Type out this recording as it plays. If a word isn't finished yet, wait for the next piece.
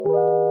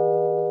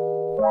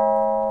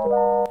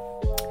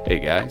Hey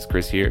guys,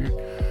 Chris here.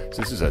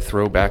 So this is a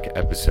throwback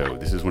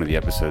episode. This is one of the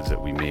episodes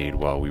that we made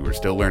while we were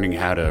still learning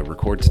how to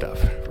record stuff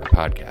for a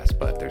podcast,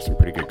 but there's some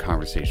pretty good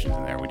conversations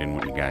in there. We didn't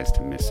want you guys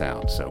to miss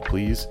out. So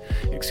please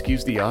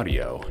excuse the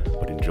audio,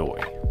 but enjoy.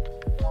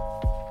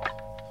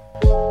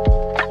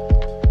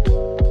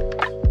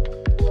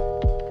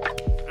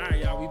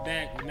 Alright, y'all, we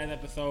back with another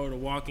episode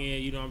of Walk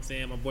In, you know what I'm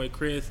saying? My boy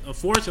Chris.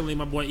 Unfortunately,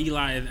 my boy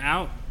Eli is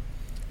out.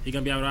 He's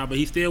gonna be out, but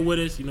he's still with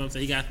us, you know what I'm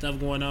saying? He got stuff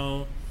going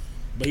on,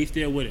 but he's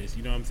still with us,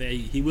 you know what I'm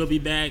saying? He will be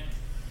back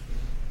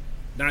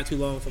not too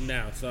long from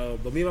now. So,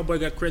 but me and my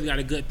boy Chris got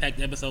a good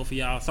packed episode for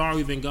y'all. Sorry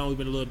we've been gone, we've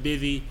been a little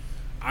busy,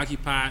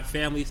 occupied,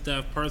 family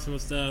stuff, personal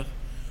stuff.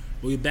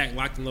 But we back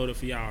locked and loaded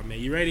for y'all, man.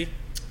 You ready?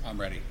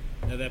 I'm ready.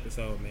 Another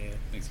episode, man.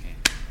 Thanks, Ken.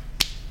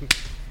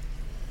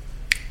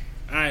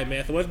 All right,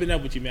 man. So what's been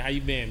up with you, man? How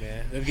you been,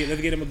 man? Let's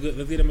get him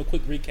a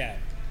quick recap.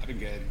 I've been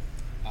good.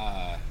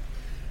 I'm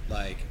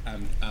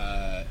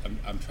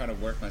trying to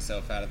work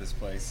myself out of this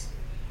place.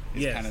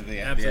 It's Yes, kind of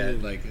the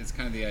absolutely. it's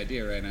kind of the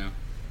idea right now.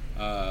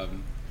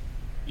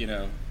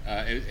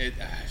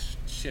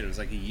 It was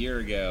like a year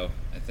ago,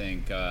 I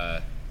think.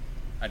 I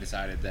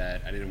decided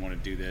that I didn't want to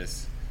do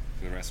this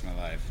for the rest of my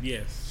life.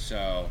 Yes.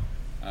 So,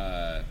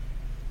 I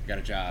got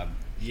a job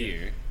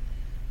here,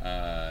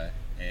 and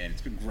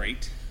it's been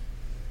great.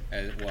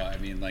 As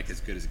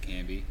good as it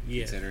can be,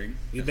 Yeah. Considering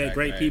We've the met fact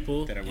great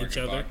people, that I work each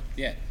at a other. bar.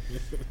 Yeah,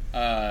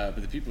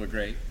 but the people are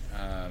great,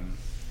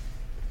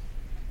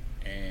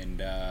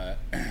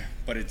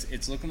 but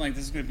it's looking like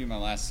this is going to be my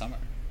last summer.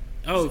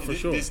 Oh, for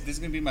sure. This is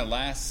going to be my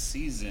last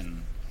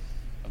season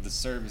of the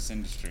service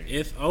industry.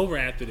 It's over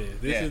after this.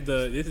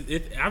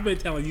 I've been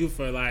telling you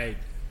for like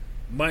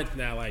months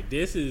now. Like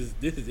this is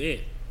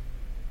it.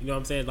 You know what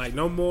I'm saying? Like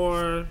no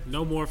more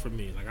for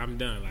me. Like I'm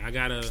done. Like I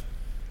gotta.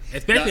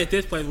 Especially at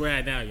this place we're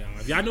at now, y'all.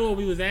 If y'all knew where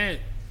we was at,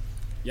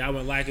 y'all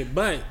wouldn't like it.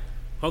 But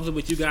hopefully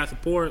with you guys'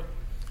 support,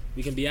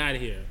 we can be out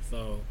of here.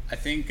 So I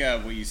think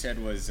what you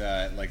said was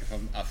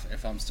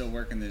if I'm still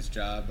working this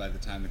job by the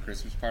time the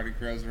Christmas party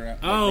rolls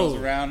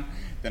around,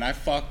 then I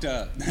fucked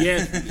up.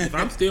 Yes, if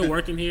I'm still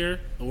working here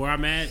or where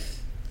I'm at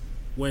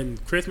when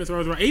Christmas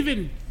rolls around,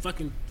 even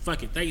fucking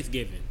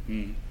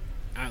Thanksgiving,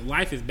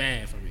 life is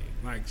bad for me.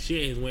 Like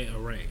shit has went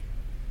array.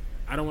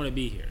 I don't want to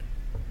be here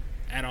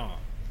at all.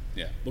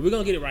 Yeah, but we're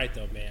gonna get it right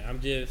though, man.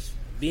 I'm just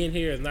being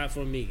here is not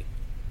for me,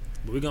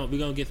 but we're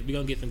gonna get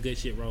some good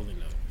shit rolling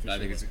though. I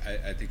think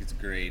it's a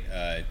great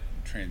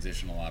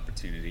transitional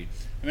opportunity.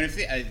 I mean,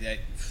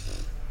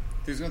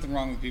 there's nothing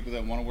wrong with people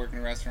that want to work in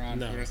a restaurant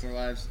for the rest of their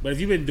lives. But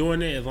if you've been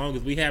doing it as long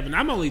as we have, and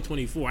I'm only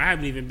 24, I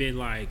haven't even been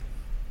a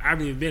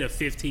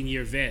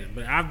 15-year vet,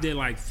 but I've did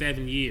like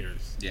 7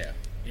 years. Yeah,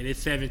 and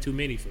it's 7 too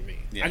many for me.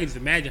 Yeah. I can just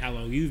imagine how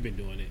long you've been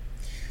doing it.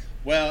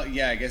 Well,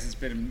 yeah, I guess it's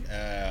been.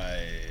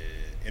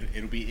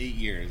 It'll be 8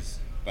 years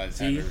by the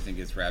time everything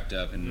gets wrapped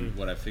up, and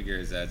what I figure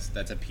is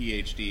that's a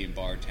PhD in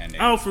bartending.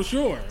 Oh, for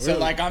sure.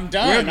 So I'm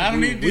done. I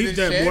don't need to do this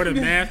shit. We've done more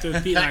than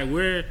masters. Like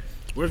we're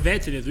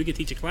veterans. We could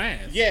teach a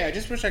class. Yeah, I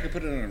just wish I could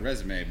put it on a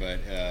resume,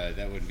 but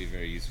that wouldn't be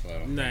very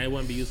useful. No, it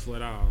wouldn't be useful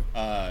at all.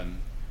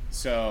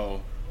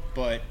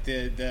 But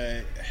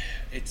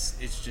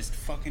it's just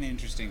fucking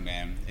interesting,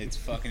 man. It's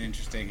fucking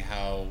interesting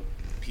how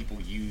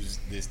people use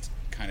this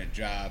kind of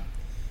job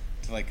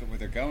to like where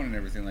they're going and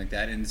everything like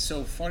that, and it's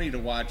so funny to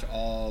watch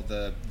all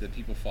the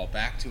people fall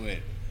back to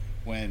it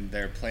when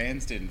their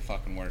plans didn't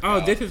fucking work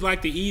out. This is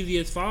like the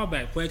easiest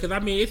fallback plan because I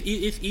mean it's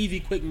easy,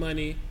 quick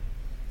money,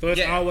 so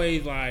it's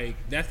always like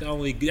that's the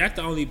only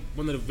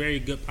one of the very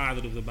good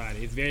positives about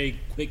it. It's very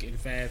quick and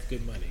fast,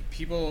 good money.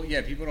 People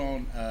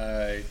don't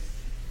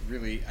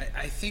really.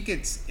 I think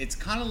it's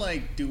kind of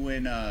like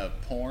doing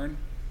porn.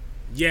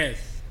 Yes,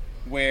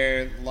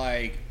 where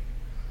like.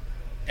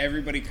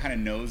 Everybody kind of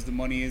knows the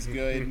money is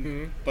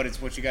good, but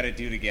it's what you got to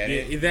do to get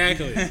it.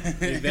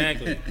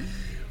 Exactly.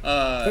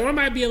 Porn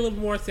might be a little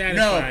more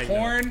satisfying. No,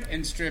 porn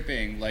and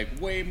stripping, like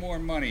way more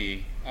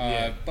money.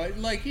 But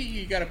like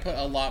you got to put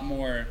a lot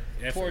more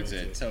effort towards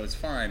it, so it's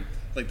fine.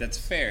 Like that's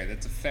fair.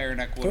 That's a fair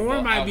and equitable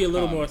Porn might be a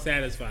little outcome. more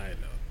satisfying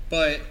though.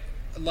 But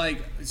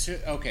like,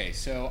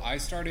 so I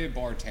started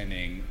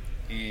bartending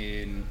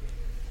in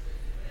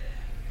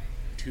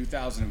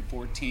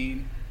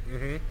 2014.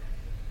 Mm-hmm.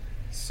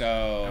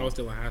 So I was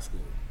still in high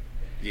school.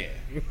 Yeah,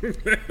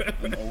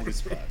 I'm old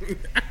as fuck.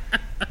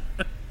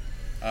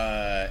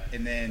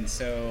 And then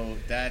so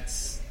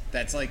that's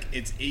like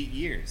it's 8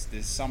 years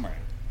this summer.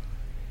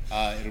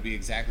 It'll be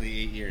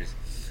exactly 8 years,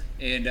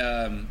 and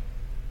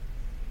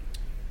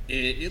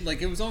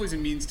it was always a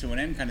means to an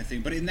end kind of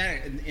thing. But in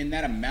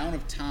that amount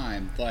of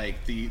time,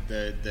 like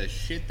the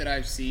shit that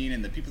I've seen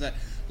and the people that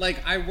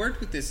like I worked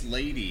with this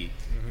lady.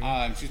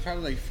 She's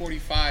probably like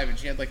 45, and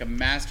she had like a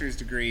master's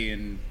degree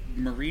in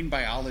marine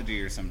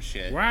biology or some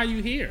shit. Why are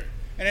you here?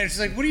 And it's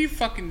just like, what are you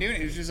fucking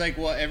doing? It's just like,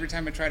 well, every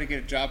time I try to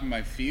get a job in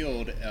my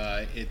field,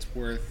 it's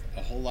worth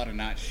a whole lot of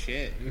not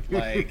shit.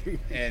 Like,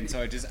 and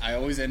so I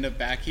always end up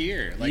back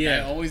here. Like,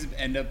 I always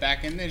end up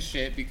back in this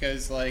shit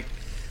because like,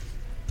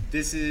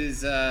 this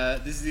is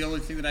the only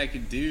thing that I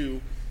could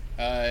do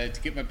to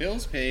get my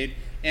bills paid.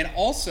 And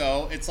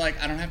also, it's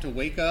like I don't have to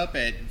wake up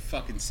at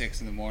fucking 6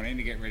 in the morning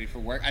to get ready for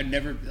work. I've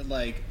never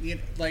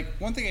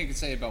one thing I can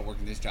say about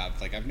working this job,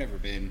 like I've never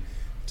been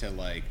to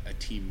like a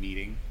team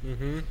meeting.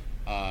 Mm-hmm.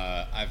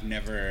 I've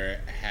never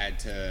had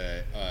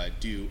to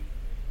do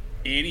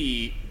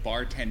any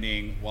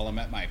bartending while I'm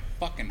at my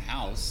fucking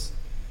house.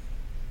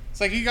 It's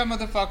like you got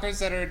motherfuckers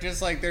that are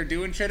just like they're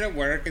doing shit at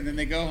work and then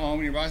they go home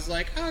and your boss is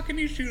like, oh, can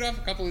you shoot off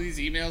a couple of these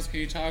emails? Can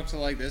you talk to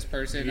like this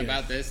person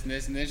about this and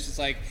this and this? Just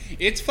like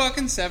it's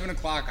fucking 7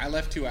 o'clock. I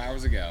left 2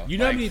 hours ago. You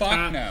know like, You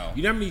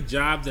know how many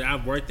jobs that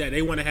I've worked at?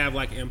 They want to have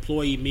like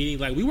employee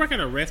meetings. Like we work at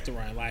a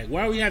restaurant. Like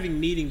why are we having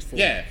meetings for?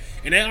 Yeah,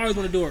 and they always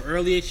want to do it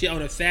early and shit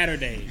on a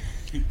Saturday.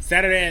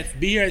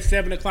 Be here at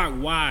 7 o'clock.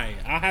 Why?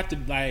 I'll have to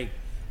like.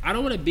 I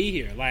don't want to be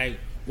here. Like.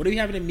 What are we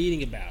having a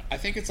meeting about? I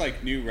think it's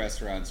like new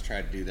restaurants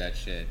try to do that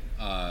shit,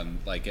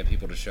 like get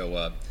people to show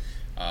up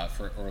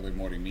for an early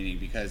morning meeting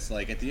because,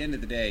 like, at the end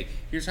of the day,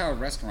 here's how a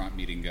restaurant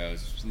meeting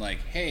goes. It's like,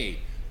 hey,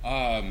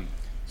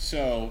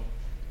 so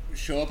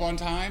show up on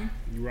time,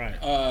 right?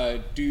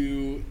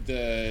 Do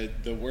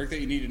the work that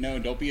you need to know,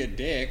 and don't be a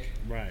dick,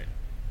 right?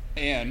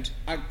 And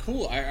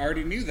cool. I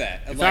already knew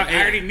that. I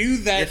already knew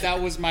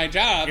that was my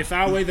job. It's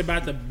always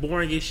about the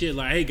boringest shit.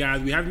 Like, hey guys,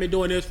 we haven't been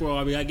doing this for a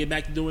while. We gotta get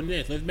back to doing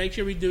this. Let's make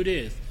sure we do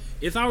this.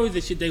 It's always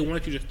the shit they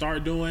want you to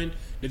start doing.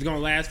 That's gonna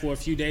last for a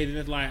few days, and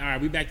it's like, all right,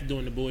 we back to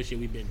doing the bullshit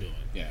we've been doing.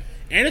 Yeah.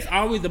 And it's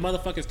always the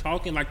motherfuckers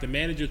talking, like the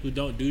managers who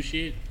don't do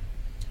shit,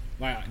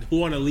 like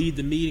who want to lead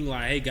the meeting.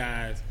 Like, hey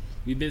guys,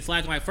 we've been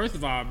slacking. Like, first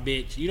of all,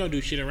 bitch, you don't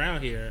do shit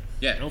around here.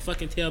 Yeah. Don't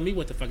fucking tell me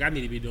what the fuck I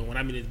need to be doing when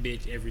I'm in this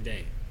bitch every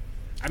day.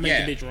 I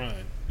make the bitch run.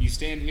 You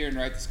stand here and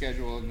write the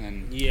schedule, and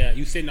then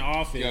you sit in the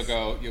office.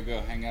 You'll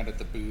go hang out at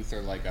the booth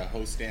or like a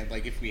host stand.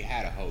 Like if we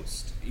had a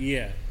host.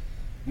 Yeah.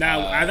 Now,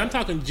 as I'm not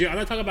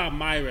talking about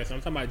my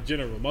restaurant. I'm talking about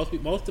general. Most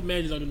of the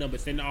managers don't do nothing but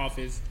sit in the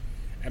office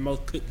at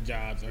most cook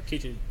jobs or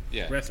kitchen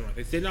restaurants.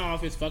 They sit in the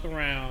office, fuck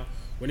around.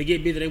 When they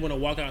get busy, they want to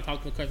walk out and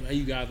talk to the customer. Hey,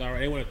 you guys all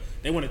right?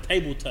 They want a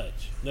table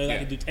touch. They like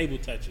to do table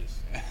touches.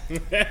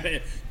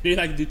 They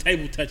like to do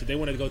table touches. They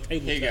want to go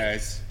table touch. Hey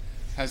guys.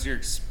 How's your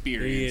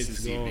experience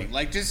this evening?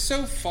 Like, just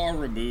so far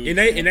removed. And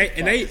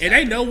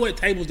they know what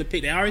tables to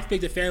pick. They always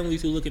pick the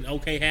families who looking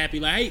okay, happy.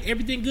 Like, hey,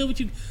 everything good with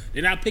you?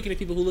 They're not picking the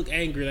people who look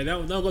angry. Like,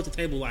 don't go to the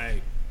table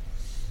like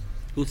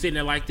who's sitting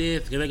there like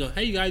this. Because they go,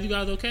 hey, you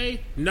guys okay?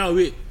 No,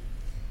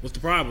 what's the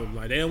problem?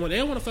 Like, they don't want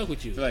to fuck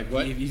with you. So like,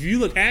 what? If you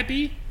look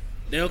happy,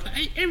 they'll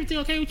hey, everything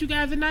okay with you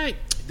guys tonight?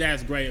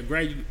 That's great.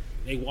 Great.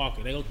 They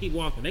walking. They gonna keep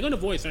walking. They're gonna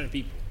avoid certain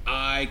people.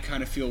 I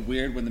kind of feel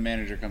weird when the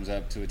manager comes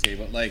up to a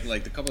table. Like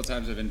the couple of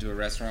times I've been to a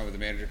restaurant where the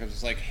manager comes,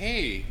 it's like,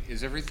 "Hey,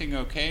 is everything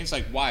okay?" It's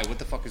like, "Why? What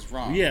the fuck is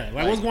wrong?" Yeah,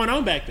 like what's going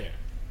on back there?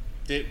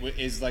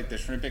 Is like the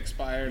shrimp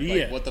expired?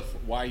 Yeah. Like,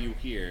 why are you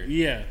here?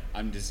 Yeah.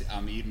 I'm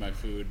eating my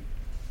food.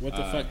 What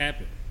the fuck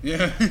happened?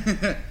 Yeah.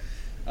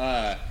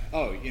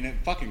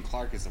 Fucking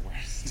Clark is the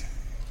worst.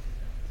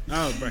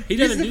 Oh, bro, he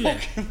doesn't do that.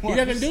 He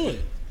doesn't do it.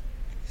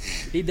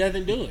 He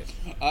doesn't do it.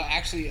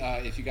 Actually,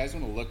 if you guys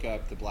want to look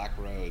up the Black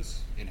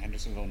Rose in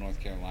Hendersonville, North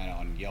Carolina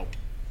on Yelp,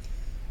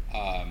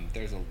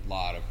 there's a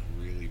lot of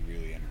really,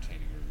 really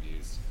entertaining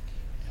reviews.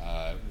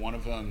 One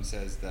of them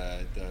says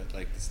the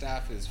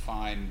staff is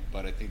fine,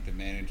 but I think the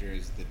manager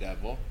is the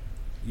devil.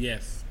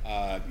 Yes.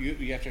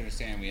 You have to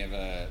understand we have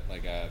a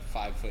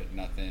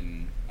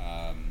 5'0"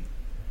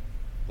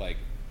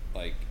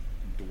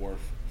 dwarf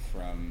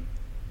from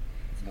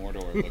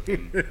Mordor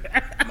looking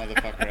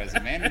motherfucker as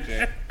a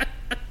manager.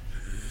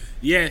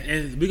 Yeah,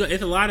 and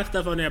it's a lot of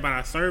stuff on there about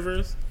our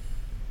servers.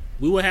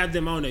 We will have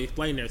them on to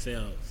explain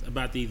themselves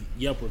about these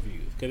Yelp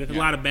reviews because there's a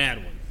lot of bad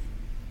ones.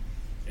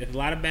 There's a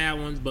lot of bad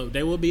ones, but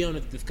they will be on to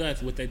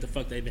discuss what the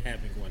fuck they've been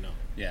having going on.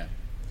 Yeah.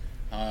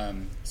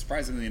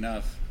 Surprisingly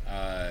enough,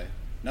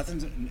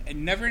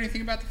 never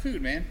anything about the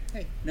food, man.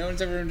 Hey, no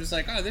one's ever just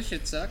like, oh, this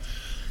shit sucks.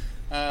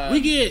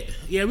 We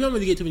don't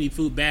really get too many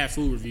bad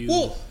food reviews.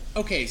 Well,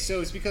 okay,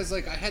 so it's because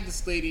I had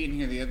this lady in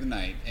here the other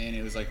night, and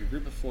it was like a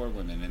group of 4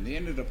 women, and they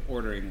ended up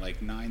ordering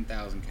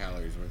 9,000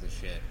 calories worth of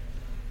shit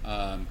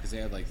because they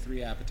had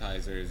 3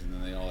 appetizers, and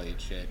then they all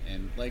ate shit,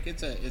 and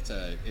it's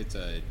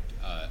a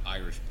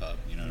Irish pub,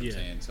 you know what I'm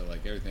saying? So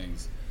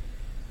everything's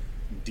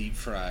deep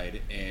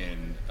fried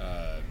and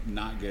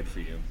not good for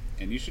you,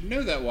 and you should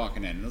know that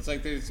walking in. And it's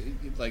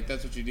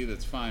that's what you do,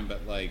 that's fine, but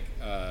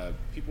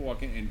people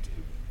walk in, and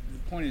the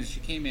point is, she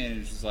came in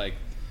and she's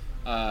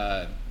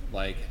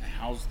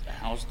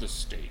how's the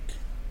steak?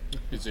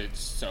 Is it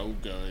so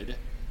good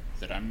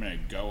that I'm gonna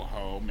go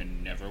home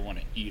and never want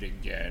to eat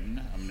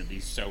again? I'm gonna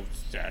be so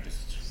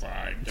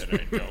satisfied that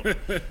I don't.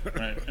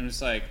 Right? And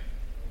it's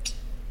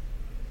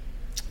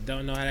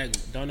don't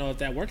know if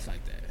that works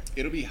like that.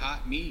 It'll be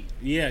hot meat.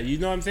 Yeah, you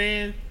know what I'm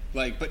saying?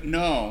 But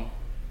no.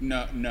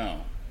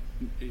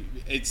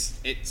 It's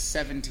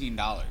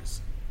 $17.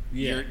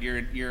 Yeah.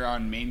 You're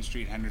on Main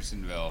Street,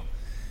 Hendersonville.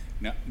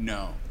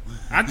 No.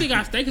 I think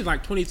our steak is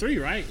 23,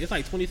 right? It's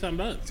 20-something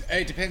bucks.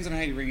 It depends on how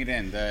you bring it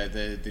in.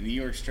 The New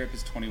York strip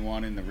is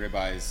 21 and the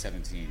ribeye is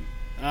 17.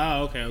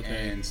 Oh,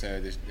 okay. And so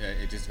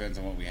it just depends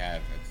on what we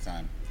have at the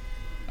time.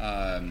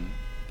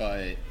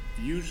 But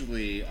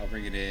usually I'll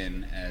bring it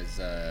in as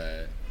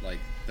like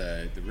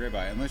the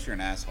ribeye, unless you're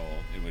an asshole,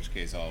 in which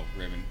case I'll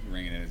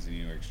bring it in as a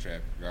New York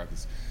strip,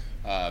 regardless.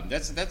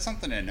 That's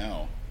something to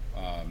know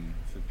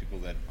for people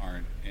that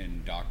aren't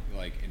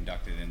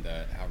inducted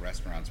into how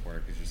restaurants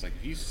work. It's just like,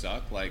 if you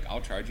suck, like,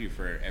 I'll charge you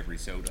for every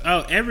soda.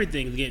 Oh,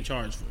 everything's getting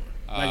charged for.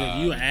 Like,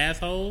 if you an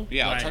asshole,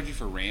 yeah, like, I'll charge you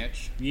for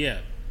ranch. Yeah,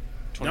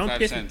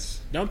 25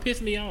 cents. Don't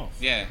piss me off.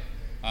 Yeah,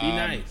 be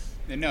nice.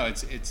 No,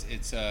 it's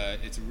a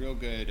real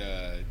good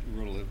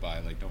rule to live by.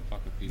 Like, don't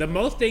fuck with people. The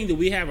most thing that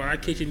we have in our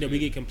kitchen that we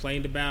get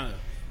complained about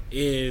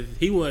is,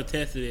 he will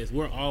attest to this,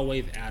 we're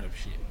always out of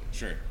shit.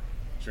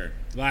 Sure.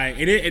 Like,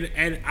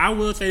 and I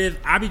will say this,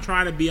 I be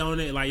trying to be on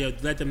it, like, yo,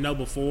 let them know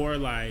before,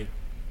 like,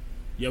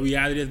 yo, we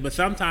out of this. But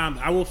sometimes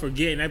I will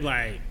forget, and they be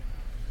like,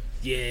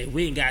 yeah,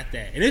 we ain't got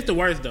that. And it's the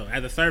worst, though,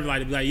 as a server,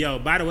 like, to be like, yo,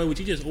 by the way, what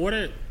you just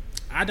ordered,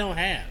 I don't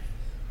have.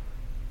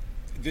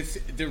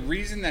 The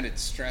reason that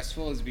it's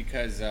stressful is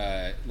because,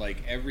 like,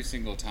 every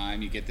single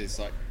time you get this,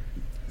 like,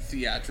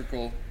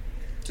 theatrical,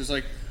 just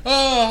like,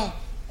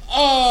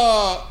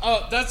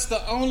 that's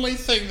the only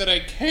thing that I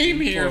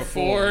came here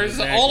for.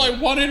 Exactly. All I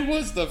wanted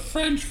was the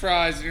French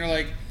fries. And you're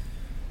like,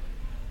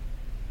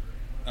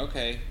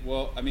 okay,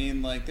 well, I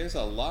mean, like, there's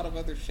a lot of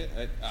other shit.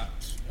 Okay,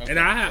 and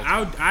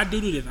I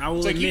do this. I will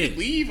it's like, admit, you could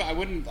leave. I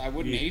wouldn't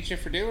hate you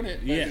for doing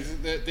it. Yeah.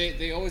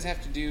 They always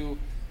have to do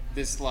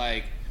this,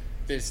 like,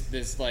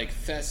 this like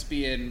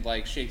thespian,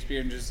 like,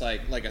 Shakespearean, just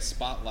like a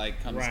spotlight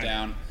comes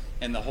down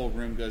and the whole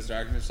room goes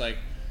dark, and it's like,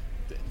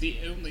 the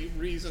only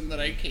reason that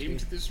I came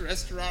to this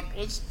restaurant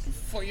was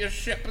for your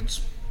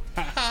shepherd's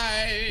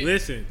pie.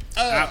 Listen,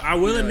 I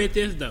will admit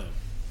this, though.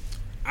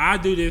 I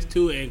do this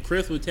too, and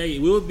Chris will tell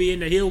you, we will be in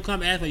there, he'll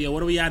come ask me, yo,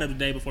 what are we out of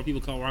today, before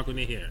people come walking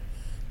in here.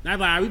 And I'm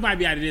like, we might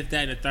be out of this,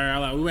 that, and the third.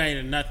 I'm like, we ain't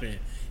in nothing.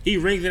 He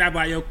rings it, I'm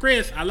like, yo,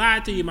 Chris, I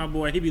lied to you, my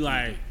boy. He be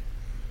like,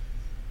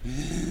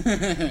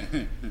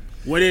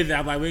 what is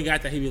that? I'm like, we ain't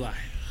got that. He be like,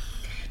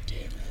 God damn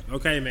it.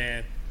 Okay,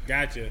 man,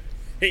 gotcha.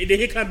 Then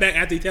he come back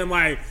after he tell him,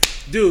 like,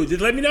 dude,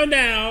 just let me know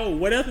now,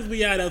 what else is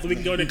we out of, so we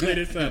can go and clear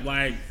this up.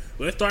 Like,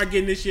 let's start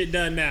getting this shit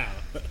done now.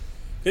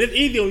 Cause it's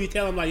easy when you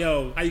tell them, like,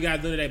 yo, how you guys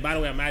doing today? By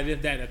the way, I'm out of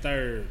this, that, and the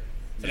third.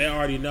 So they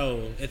already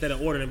know, instead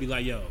of ordering and be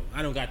like, yo,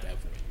 I don't got that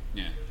for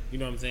you. Yeah. You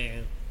know what I'm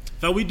saying?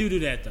 So we do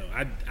that, though.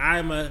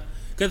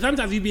 Because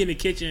sometimes you be in the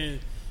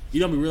kitchen, you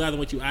don't be realizing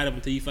what you out of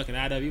until you fucking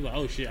out of. You like,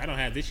 oh shit, I don't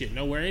have this shit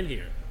nowhere in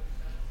here.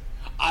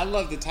 I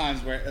love the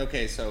times where,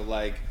 okay, so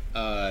like,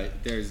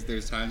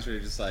 there's times where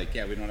you're just like,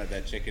 yeah, we don't have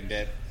that chicken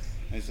dip.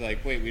 And it's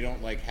like, wait, we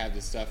don't like have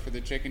the stuff for the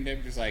chicken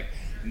dip. Just like,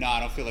 no, I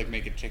don't feel like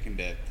making chicken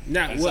dip.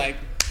 Nah, it's like,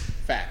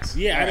 facts.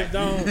 Yeah, all I just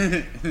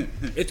don't.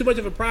 It's too much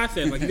of a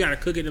process. Like, you gotta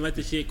cook it and let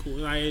the shit cool.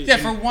 Like, yeah,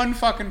 for one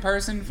fucking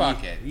person,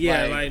 fuck it.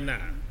 Yeah, like nah.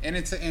 And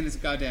it's a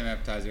goddamn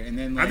appetizer. And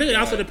then, like, I think it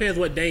also depends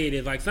what day it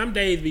is. Like, some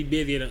days be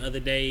busier than other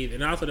days,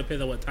 and it also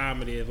depends on what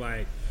time it is.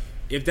 Like,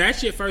 if that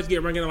shit first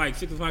get ringing at like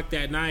 6 o'clock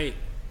that night,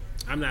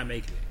 I'm not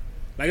making it.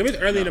 Like, if it's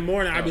early in the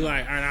morning, I'll be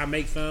like, all right, I'll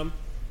make some.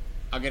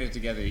 I'll get it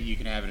together. You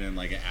can have it in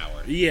like an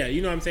hour. Yeah,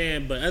 you know what I'm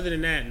saying? But other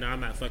than that, no,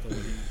 I'm not fucking with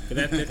it.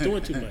 Because that's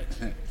doing too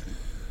much.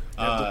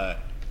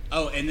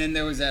 Oh, and then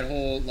there was that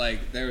whole,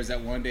 like, there was that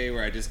one day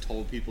where I just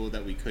told people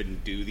that we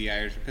couldn't do the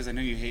Irish, because I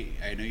know you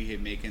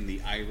hate making the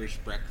Irish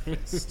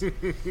breakfast.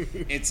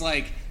 It's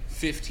like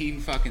 15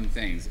 fucking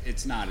things.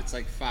 It's not. It's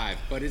like 5.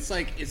 But it's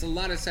like, it's a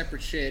lot of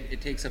separate shit. It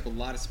takes up a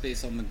lot of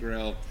space on the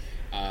grill.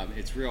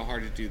 It's real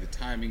hard to do the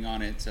timing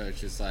on it. So it's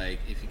just like,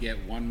 if you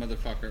get one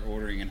motherfucker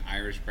ordering an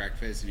Irish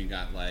breakfast and you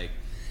got, like,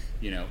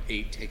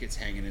 8 tickets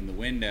hanging in the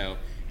window,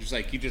 just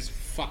like, you just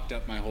fucked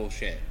up my whole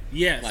shit.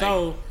 Yeah, like,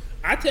 so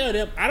I tell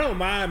them, I don't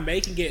mind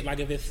making it, like,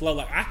 if it's slow.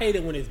 Like, I hate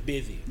it when it's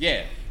busy.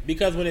 Yeah.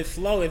 Because when it's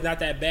slow, it's not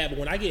that bad. But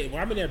when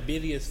I'm in there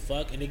busy as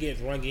fuck and it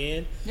gets rung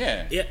in,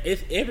 yeah,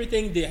 it's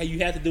everything that you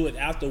have to do it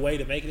out the way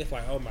to make it. It's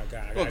like, oh my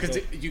god. Well, because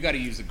you got to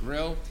use the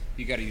grill,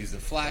 you got to use the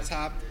flat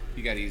top,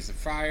 you got to use the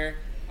fryer.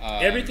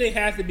 Everything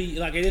has to be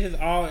like, it is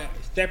all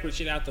separate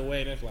shit out the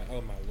way, and it's like,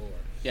 oh my lord.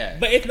 Yeah.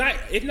 But it's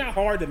not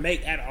hard to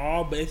make at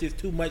all. But it's just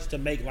too much to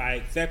make,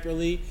 like,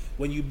 separately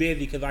when you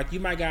busy. Because, like, you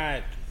might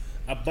got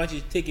a bunch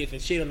of tickets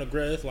and shit on the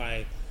grill. It's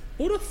like,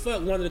 who the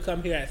fuck wanted to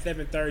come here at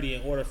 7:30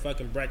 and order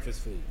fucking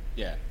breakfast food?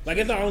 Yeah. Like,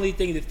 it's the only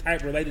thing that's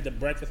type related to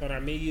breakfast on our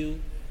menu.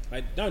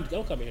 Like, don't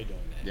come in here doing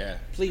that. Yeah.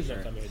 Please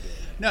don't come in here doing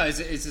that. No, it's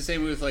the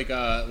same with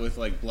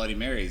like Bloody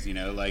Marys.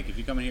 Like, if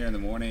you come in here in the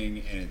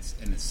morning and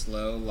it's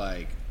slow,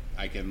 like,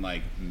 I can,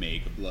 like,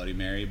 make a Bloody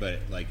Mary, but,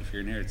 like, if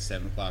you're in here at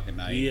 7 o'clock at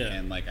night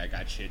and, like, I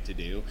got shit to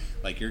do,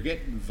 like, you're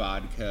getting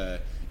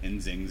vodka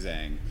and Zing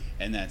Zang,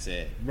 and that's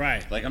it.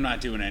 Right. Like, I'm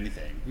not doing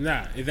anything.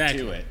 Nah,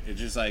 exactly. To it. It's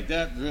just like,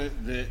 there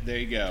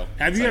you go.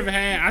 Have you ever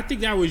had, I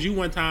think that was you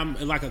one time,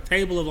 like, a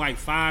table of, like,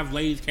 5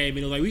 ladies came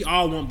in, like, we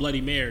all want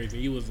Bloody Marys,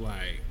 and you was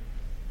like,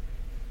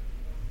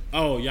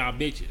 oh, y'all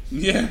bitches.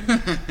 Yeah.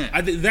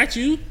 Is that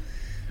you?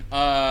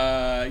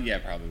 Yeah,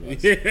 probably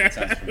was. It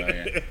sounds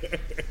familiar.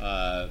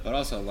 But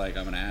also, like,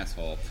 I'm an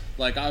asshole.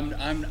 Like,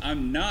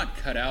 I'm not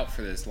cut out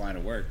for this line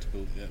of work.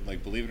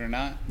 Like, believe it or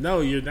not. No,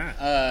 you're not.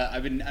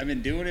 I've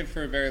been doing it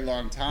for a very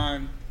long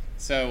time,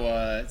 so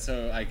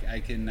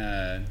I can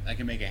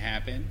make it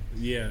happen.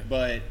 Yeah.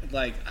 But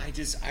like,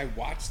 I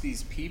watch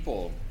these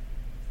people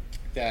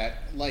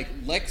that, like,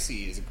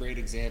 Lexi is a great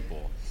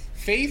example.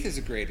 Faith is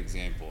a great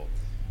example,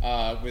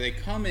 where they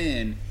come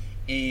in.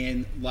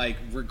 And, like,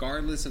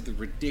 regardless of the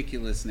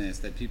ridiculousness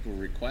that people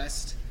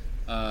request,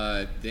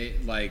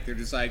 they're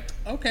just like,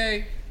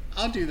 okay,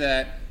 I'll do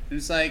that. And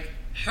it's like,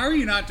 how are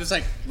you not just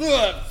like,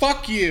 ugh,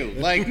 fuck you?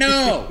 Like,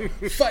 no,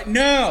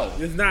 no,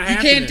 it's not you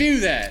happening. Can't do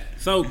that.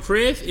 So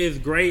Chris is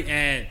great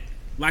at,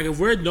 like, if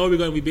we're going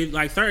to be busy,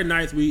 like, certain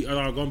nights we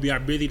are going to be our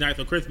busy nights.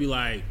 So Chris be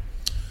like,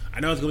 I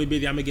know it's going to be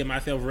busy. I'm going to get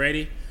myself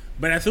ready.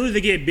 But as soon as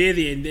they get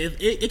busy, and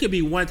it could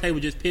be one table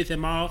just piss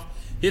him off,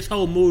 his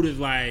whole mood is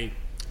like,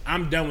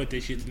 I'm done with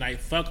this shit tonight.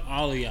 Fuck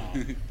all of y'all.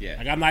 Yeah.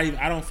 Like,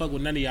 I don't fuck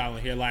with none of y'all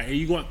in here. Like,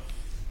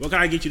 what can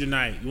I get you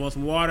tonight? You want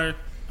some water?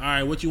 All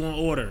right, what you want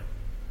to order?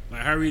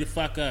 Like, hurry the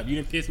fuck up. You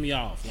didn't piss me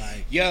off.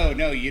 Like, yo,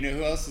 no, you know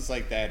who else is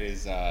like that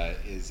is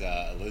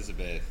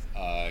Elizabeth.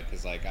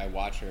 Because, like, I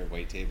watch her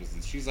wait tables,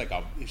 and she's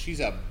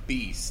a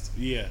beast.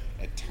 Yeah.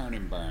 At turn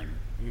and burn.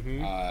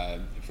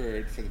 Mm-hmm.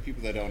 For the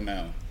people that don't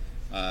know,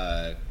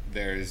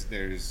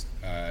 there's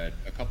a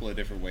couple of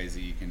different ways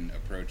that you can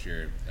approach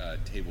your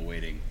table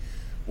waiting.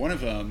 One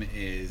of them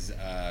is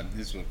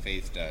this is what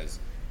Faith does.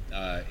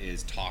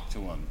 Is talk to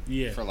them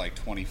for like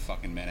 20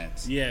 fucking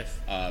minutes. Yes.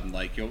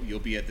 Like you'll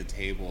be at the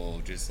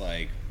table just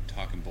like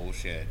talking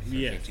bullshit for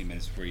 15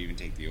 minutes before you even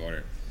take the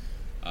order.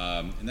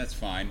 And that's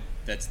fine.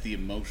 That's the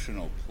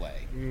emotional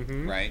play,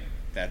 right?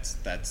 That's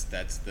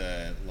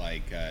the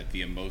like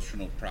the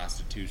emotional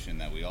prostitution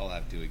that we all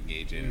have to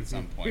engage in at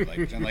some point.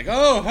 Like I'm like,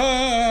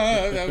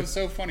 that was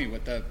so funny.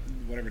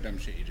 Whatever dumb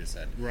shit you just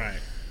said. Right.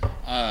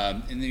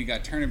 And then you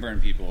got turn and burn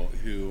people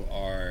who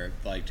are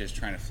like just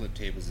trying to flip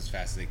tables as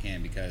fast as they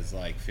can because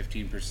like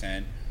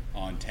 15%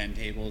 on 10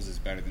 tables is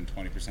better than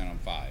 20% on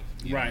 5.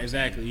 Right,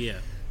 exactly, yeah.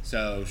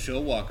 So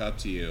she'll walk up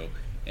to you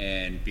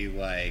and be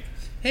like,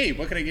 hey,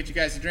 what can I get you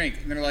guys to drink?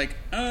 And they're like,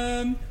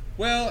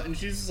 well, and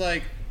she's just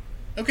like,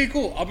 okay,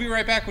 cool, I'll be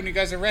right back when you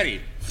guys are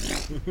ready.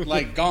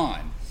 Like,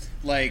 gone.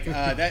 Like,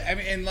 that, I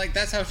mean, and like,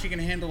 that's how she can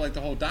handle like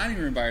the whole dining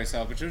room by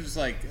herself, but she'll just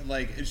like,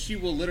 she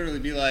will literally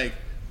be like,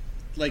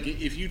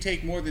 if you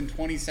take more than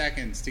 20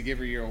 seconds to give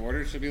her your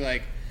order, she'll be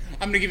like,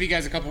 I'm going to give you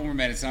guys a couple more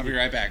minutes and I'll be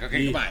right back.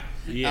 Okay, goodbye.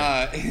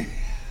 Yeah.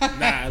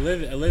 Nah,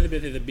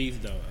 Elizabeth is a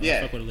beast, though.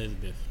 I fuck with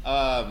Elizabeth.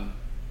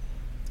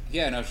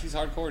 Yeah, no, she's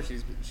hardcore.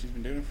 She's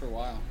been doing it for a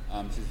while.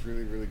 She's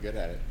really, really good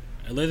at it.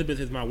 Elizabeth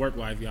is my work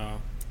wife,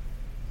 y'all.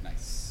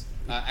 Nice.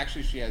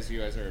 Actually, she has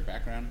you as her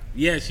background.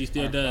 Yeah, she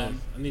still does.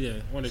 I need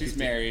to. She's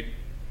married,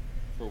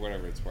 for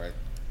whatever it's worth.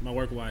 My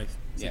work wife.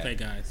 It's okay,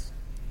 guys.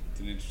 It's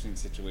an interesting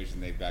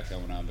situation they've got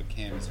going on, but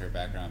Cam is her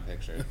background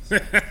picture.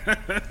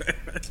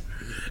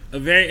 A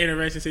very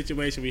interesting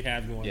situation we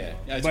have going on. Yeah,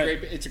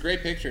 it's a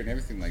great picture and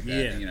everything like that.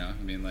 Yeah. You know,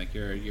 I mean, like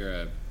you're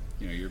a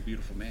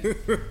beautiful man.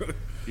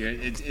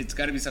 It's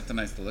got to be something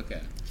nice to look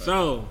at. But.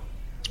 So,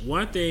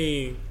 one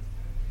thing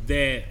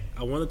that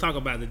I want to talk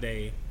about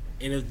today,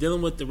 and it's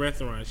dealing with the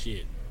restaurant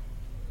shit,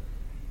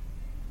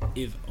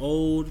 is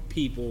old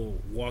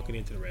people walking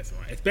into the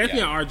restaurant,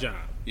 especially at our job.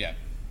 Yeah.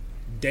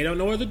 They don't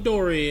know where the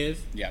door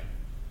is. Yeah.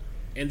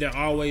 And they're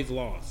always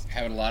lost.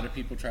 Having a lot of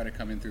people try to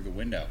come in through the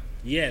window.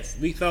 Yes.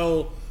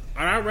 So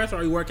at our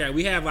restaurant we work at,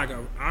 we have like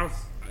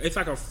it's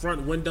like a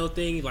front window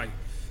thing, like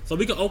so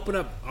we can open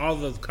up all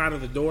the kind of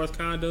the doors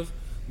kind of,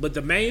 but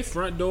the main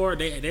front door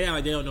they act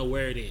like they don't know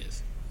where it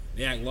is.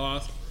 They act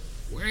lost.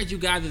 Where's you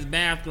guys'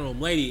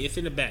 bathroom? Lady, it's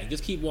in the back.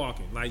 Just keep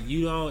walking. Like,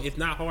 you know, it's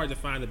not hard to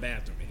find the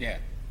bathroom. Yeah.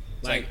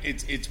 Like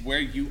it's where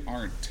you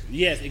aren't.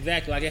 Yes,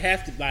 exactly. Like it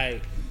has to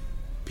like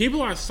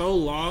people are so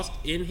lost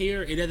in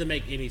here, it doesn't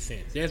make any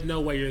sense. There's no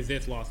way you're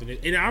this lost in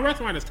it. And our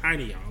restaurant is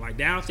tiny, y'all. Like,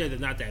 downstairs is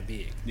not that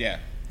big. Yeah.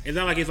 It's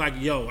not like it's like,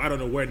 yo, I don't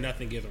know where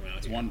nothing is around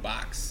It's here. one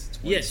box.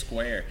 It's one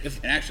square.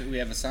 And actually, we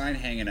have a sign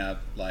hanging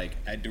up, like,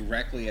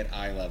 directly at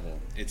eye level.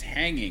 It's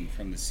hanging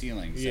from the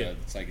ceiling, so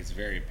it's like it's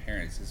very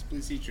apparent. It says,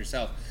 please seat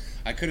yourself.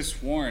 I could have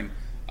sworn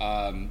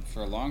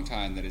for a long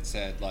time that it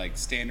said, like,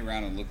 stand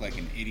around and look like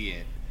an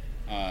idiot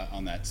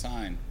on that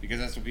sign, because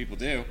that's what people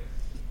do.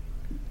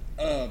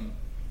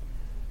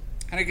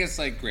 And I guess,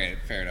 like, granted,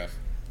 fair enough.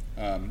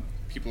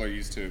 People are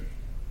used to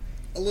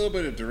a little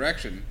bit of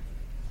direction,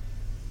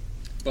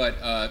 but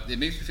it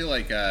makes me feel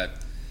like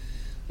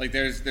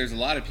there's a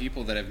lot of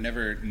people that have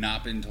never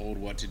not been told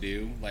what to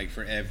do, like,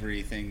 for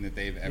everything that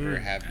they've ever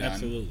have done.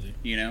 Absolutely.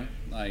 You know,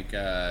 like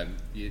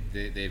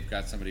they've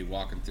got somebody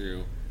walking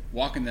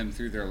them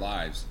through their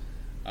lives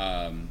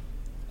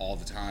all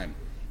the time.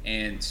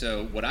 And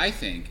so what I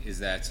think is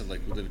that, so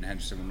like we live in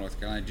Hendersonville, North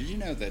Carolina. Did you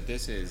know that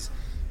this is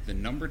the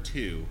number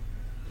 2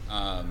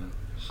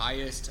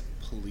 highest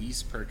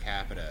police per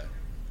capita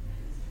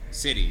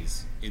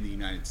cities in the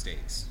United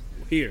States?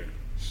 Here.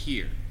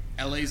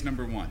 LA's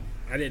number 1.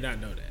 I did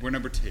not know that. We're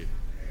number 2.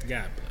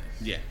 God bless.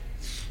 Yeah.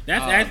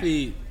 That's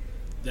actually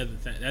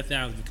that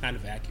sounds kind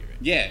of accurate.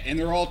 Yeah, and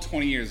they're all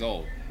 20 years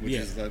old, which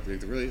Yeah. is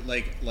really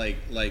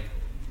like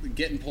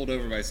getting pulled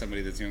over by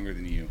somebody that's younger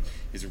than you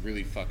is a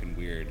really fucking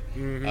weird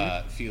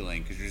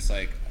feeling, because you're just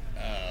like,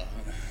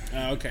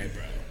 Okay,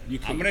 bro. You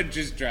cool. I'm gonna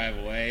just drive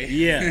away.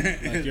 Yeah,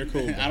 like you're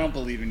cool. Bro. I don't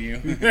believe in you.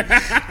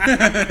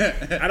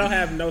 I don't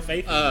have no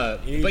faith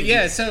in you. But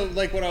yeah, so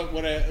like what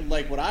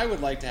I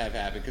would like to have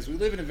happen, because we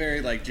live in a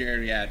very like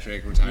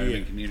geriatric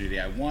retirement community.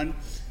 I want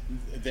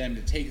them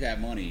to take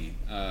that money,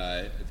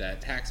 that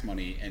tax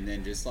money, and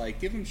then just like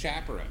give them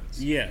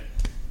chaperones. Yeah.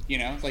 You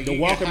know, like to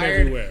you walk get them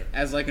hired everywhere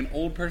as like an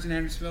old person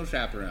Hendersonville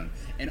chaperone,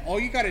 and all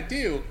you got to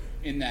do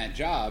in that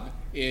job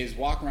is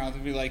walk around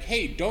and be like,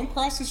 "Hey, don't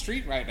cross the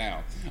street right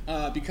now,"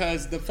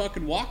 because the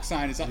fucking walk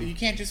sign is. You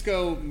can't just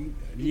go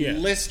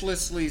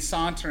listlessly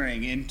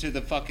sauntering into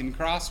the fucking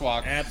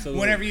crosswalk.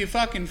 Absolutely. Whenever you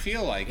fucking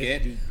feel like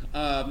it.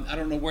 I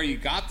don't know where you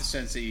got the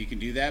sense that you can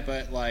do that,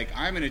 but like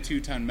I'm in a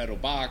 2-ton metal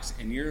box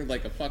and you're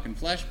like a fucking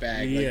flesh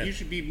bag. Yeah. Like you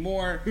should be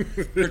more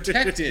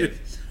protective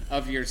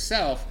of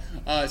yourself.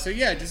 So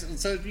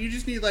you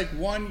just need like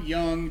one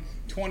young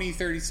 20,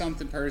 30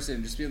 something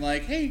person just being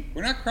like, "Hey,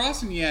 we're not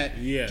crossing yet,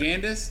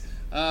 Jandis.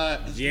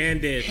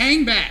 Jandis,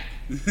 hang back."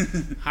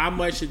 How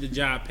much did the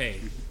job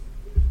pay?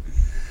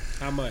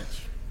 How much?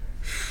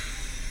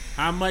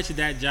 How much did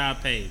that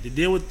job pay? To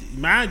deal with,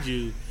 mind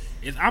you,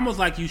 it's almost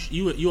like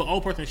you're an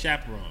old person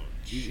chaperone.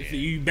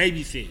 You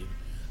babysitting.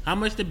 How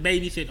much to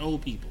babysit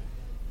old people?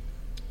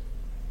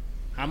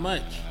 How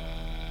much?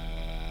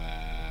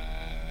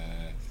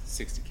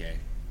 $60K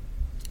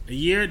a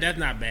year. That's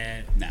not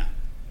bad. No,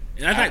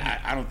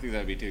 That's I don't think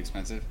that'd be too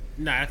expensive.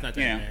 No, that's not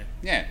that bad.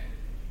 Yeah.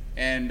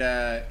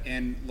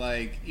 And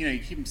like, you know, you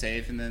keep them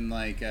safe, and then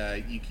like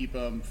you keep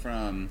them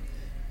from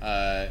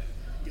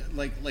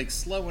like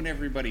slowing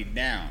everybody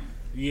down.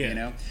 Yeah. You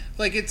know,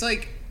 like it's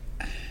like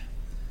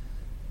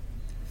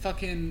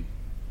fucking.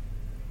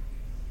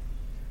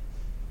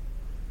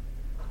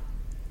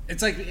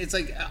 It's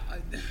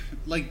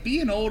like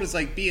being old is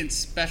like being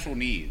special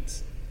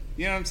needs.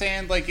 You know what I'm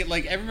saying? Like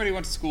everybody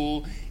went to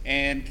school,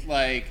 and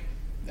like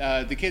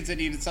the kids that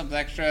needed something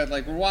extra,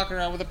 like we're walking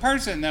around with a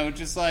person that was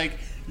just like,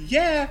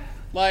 yeah,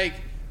 like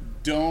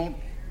don't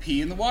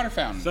pee in the water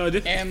fountain. But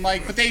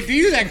they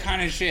do that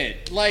kind of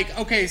shit. Like,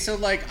 okay, so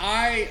like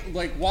I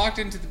like walked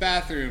into the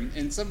bathroom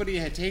and somebody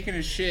had taken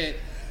a shit,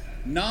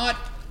 not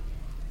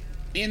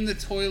in the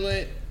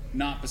toilet,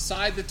 not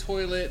beside the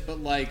toilet, but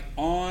like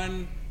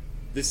on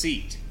the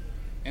seat.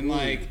 And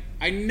like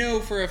I know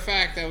for a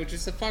fact that was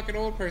just a fucking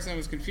old person that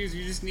was confused.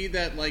 You just need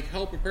that like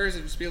helper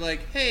person, just be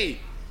like, hey,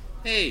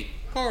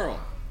 Carl,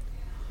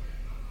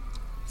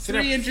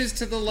 3 inches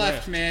to the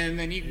left, man, and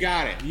then you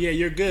got it. Yeah,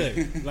 you're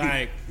good.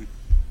 Like,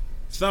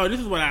 so this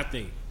is what I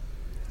think.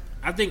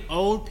 I think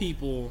old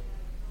people,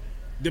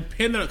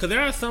 depend on, because there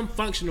are some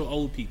functional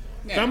old people.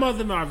 Yeah. Some of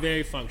them are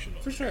very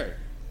functional. For sure.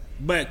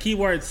 But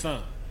keyword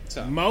some.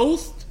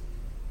 Most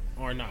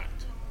are not.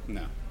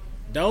 No.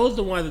 Those are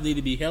the ones that need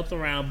to be helped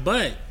around,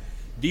 but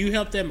do you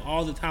help them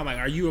all the time? Like,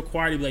 are you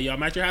required to be like, yo,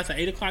 I'm at your house at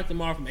 8 o'clock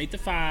tomorrow from 8 to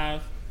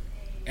 5.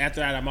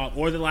 After that, I'm off.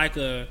 Or is it like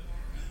a...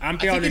 I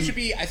think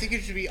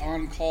it should be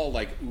on call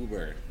like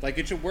Uber. Like,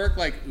 it should work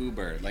like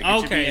Uber. Like,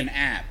 it should be an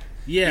app.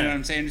 Yeah. You know what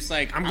I'm saying? Just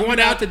like... I'm going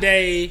out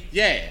today.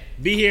 Yeah.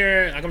 Be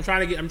here. Like, I'm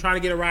trying to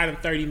get a ride in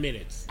 30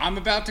 minutes. I'm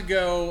about to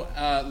go,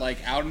 like,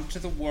 out into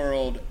the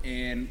world,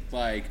 and,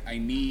 like, I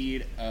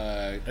need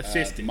a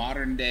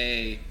modern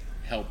day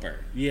helper.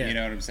 Yeah. You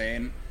know what I'm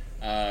saying?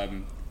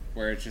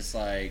 Where it's just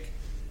like...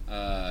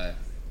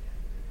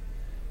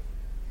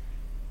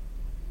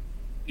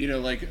 you know,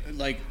 like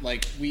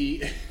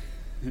we,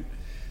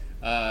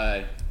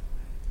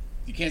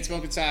 you can't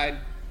smoke inside.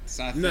 It's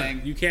not a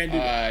thing. You can't do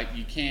that.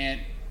 You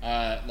can't,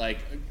 like,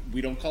 we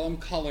don't call them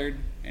colored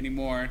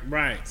anymore.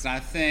 Right. It's not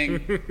a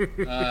thing.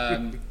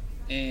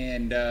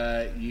 And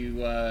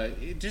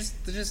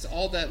just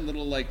all that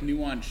little like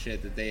nuanced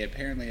shit that they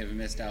apparently have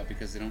missed out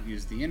because they don't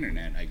use the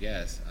internet. I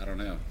guess I don't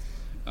know.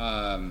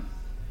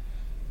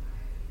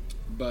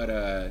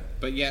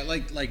 But yeah,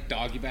 like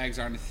doggy bags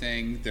aren't a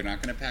thing. They're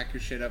not going to pack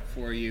your shit up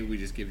for you. We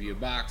just give you a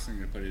box and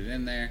you're going to put it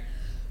in there.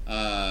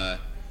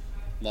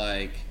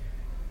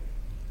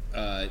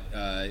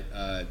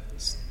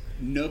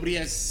 Nobody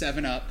has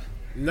 7-Up.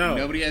 No.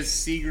 Nobody has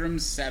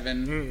Seagram's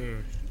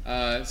 7.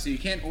 So you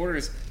can't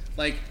order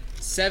like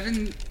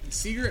 7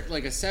 Seagram.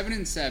 Like a 7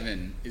 and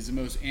 7 is the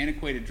most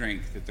antiquated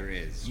drink that there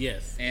is.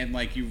 Yes. And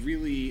like you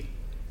really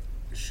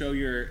show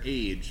your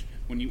age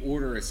when you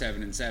order a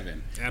 7 and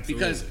 7. Absolutely.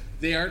 Because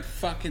they aren't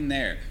fucking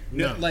there.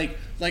 No. Like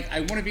I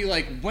want to be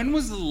like, when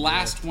was the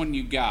last one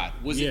you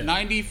got? Was it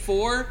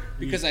 94?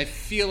 Because I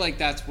feel like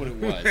that's what it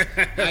was.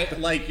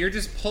 Like, you're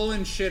just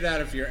pulling shit out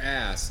of your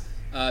ass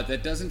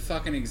that doesn't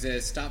fucking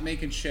exist. Stop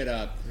making shit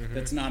up.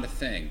 That's not a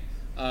thing.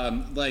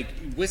 Like,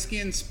 whiskey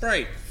and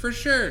Sprite, for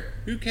sure.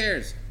 Who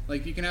cares?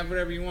 Like, you can have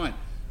whatever you want.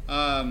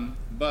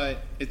 But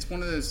it's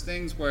one of those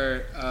things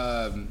where...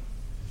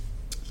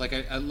 like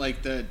I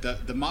like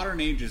the modern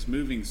age is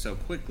moving so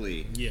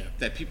quickly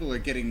that people are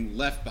getting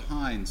left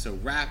behind so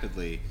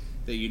rapidly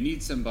that you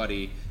need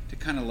somebody to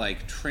kind of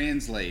like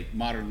translate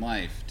modern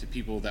life to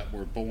people that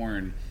were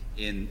born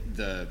in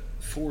the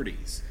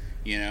 40s.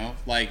 You know,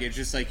 like it's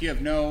just like you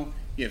have no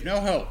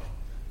hope.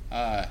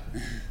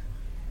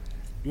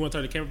 You want to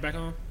turn the camera back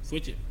on?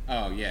 Switch it.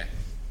 Oh yeah.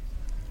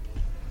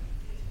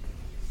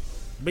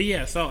 But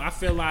yeah, so I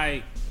feel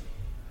like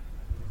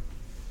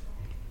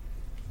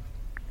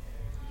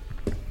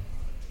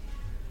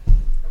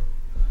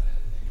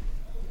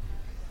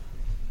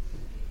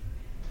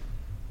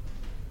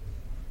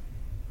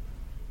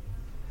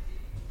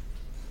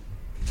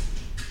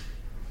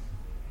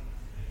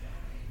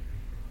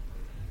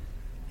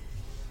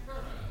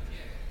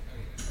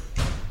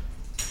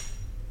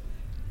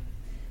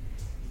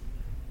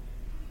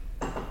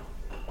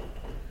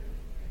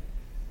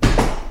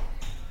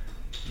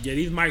yeah,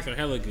 these mics are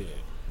hella good.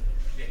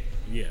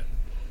 Yeah.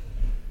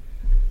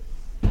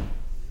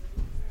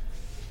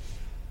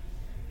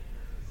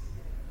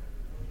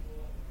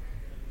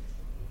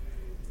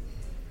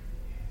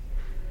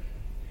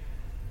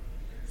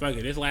 Fuck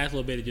it, this last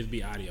little bit will just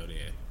be audio then.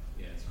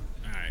 Yeah. It's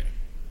fine. Alright.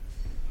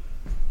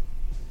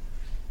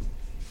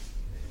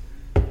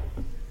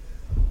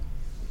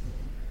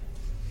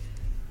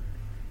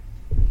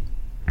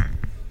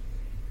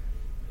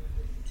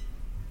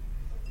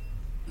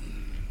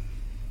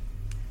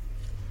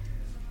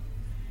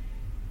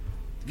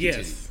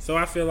 Yes. So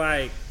I feel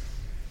like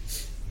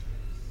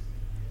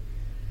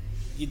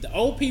the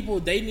old people,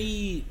 they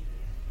need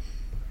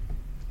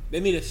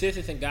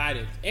assistance and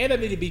guidance, and they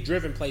need to be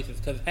driven places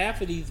because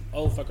half of these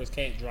old fuckers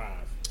can't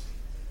drive.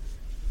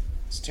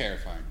 It's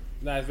terrifying.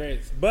 No, it's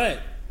very. But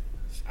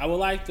I would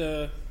like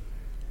to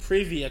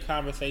preview a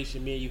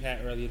conversation me and you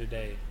had earlier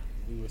today.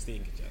 We were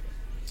seeing each other.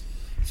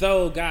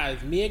 So,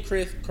 guys, me and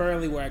Chris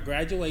currently were at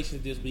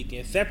graduations this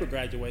weekend, separate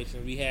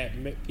graduations. We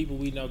had people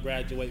we know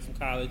graduate from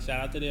college. Shout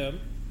out to them.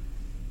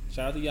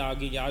 Shout out to y'all,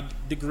 get y'all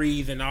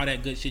degrees and all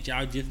that good shit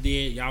y'all just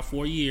did. Y'all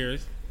 4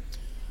 years.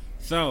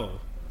 So,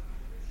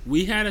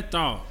 we had a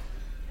thought.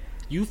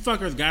 You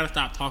fuckers gotta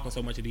stop talking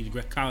so much of these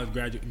college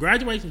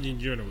graduations in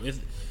general. Y'all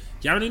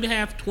don't need to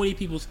have 20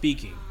 people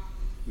speaking.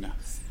 No.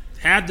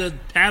 Have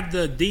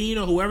the dean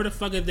or whoever the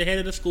fuck is the head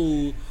of the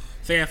school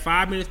say a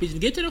 5-minute speech and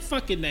get to the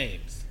fucking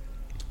names.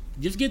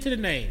 Just get to the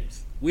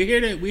names. We're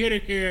here to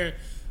hear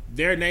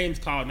their names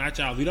called, not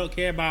y'all. We don't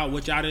care about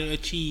what y'all done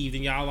achieved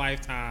in y'all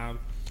lifetime.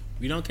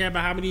 We don't care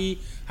about how many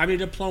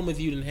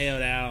diplomas you done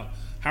held out,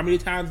 how many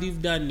times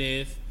you've done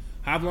this,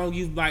 how long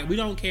you've like. We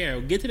don't care.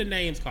 Get to the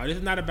names called. This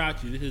is not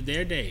about you. This is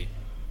their day.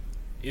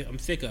 I'm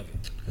sick of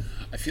it.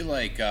 I feel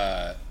like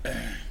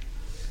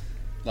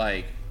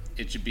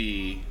it should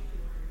be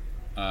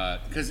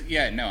because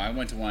I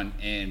went to one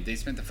and they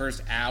spent the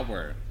first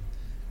hour.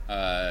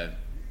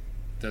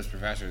 Those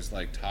professors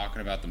like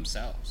talking about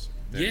themselves.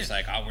 They're just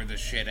like, oh, we're the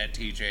shit at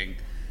teaching.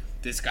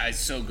 This guy's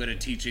so good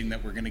at teaching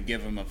that we're gonna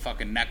give him a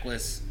fucking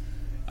necklace,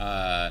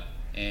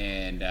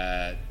 and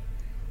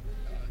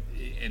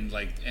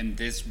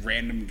this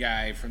random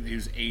guy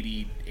who's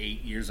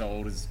 88 years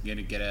old is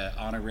gonna get an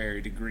honorary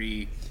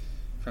degree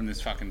from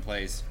this fucking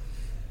place.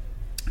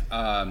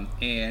 And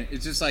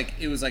it's just like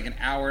it was like an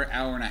hour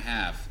and a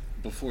half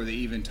before they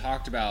even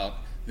talked about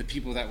the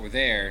people that were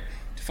there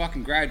to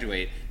fucking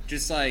graduate.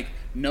 Just like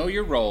know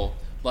your role,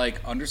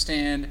 like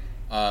understand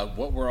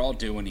what we're all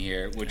doing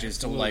here, which is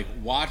to like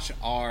watch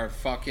our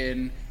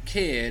fucking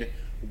kid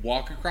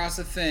walk across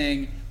a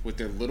thing with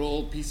their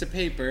little piece of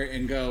paper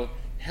and go,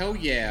 hell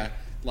yeah,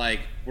 like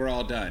we're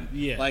all done.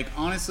 Yeah. Like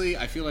honestly,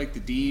 I feel like the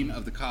dean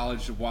of the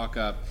college should walk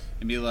up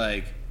and be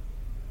like,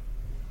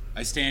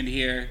 I stand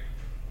here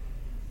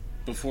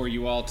before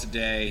you all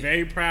today.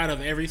 Very proud of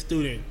every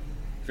student.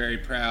 Very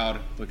proud,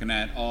 looking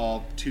at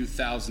all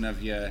 2,000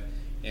 of you,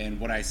 and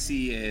what I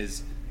see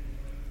is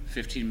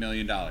 $15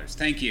 million.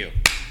 Thank you.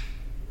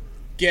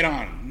 Get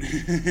on.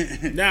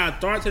 Now,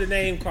 throw it to the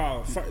name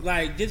call.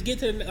 Like, just get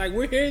to like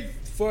we're here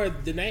for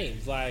the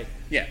names. Like,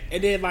 yeah.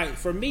 And then like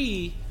for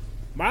me,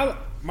 my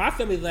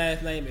family's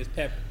last name is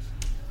Peppers,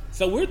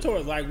 so we're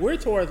towards like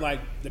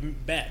the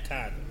back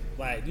kind of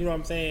like, you know what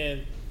I'm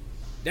saying.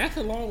 That's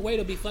a long way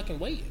to be fucking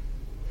waiting.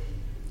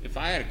 If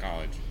I had a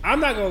college, I'm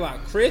not gonna lie.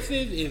 Chris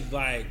is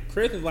like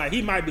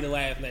he might be the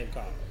last name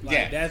called.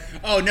 Like, yeah.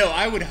 Oh no,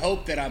 I would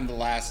hope that I'm the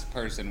last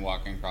person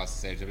walking across the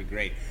stage. That'd be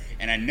great.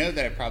 And I know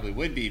that it probably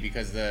would be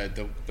because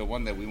the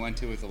one that we went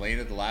to with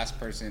Elena, the last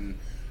person,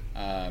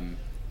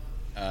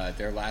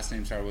 their last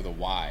name started with a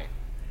Y.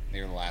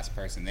 They were the last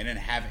person. They didn't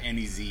have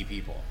any Z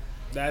people.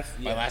 My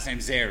last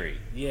name's Zeri.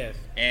 Yes.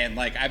 And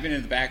like I've been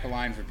in the back of the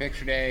line for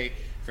picture day,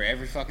 for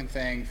every fucking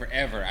thing,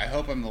 forever. I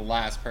hope I'm the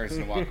last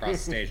person to walk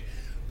across the stage.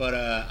 But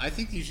I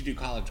think you should do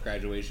college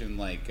graduation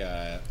like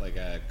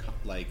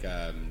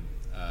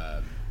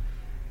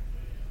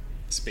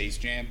Space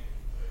Jam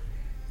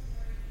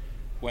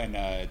when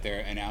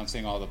they're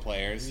announcing all the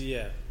players.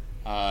 Yeah.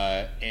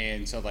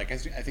 And so like I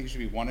think it should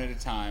be one at a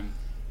time,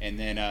 and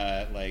then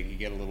like you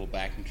get a little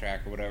backing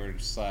track or whatever,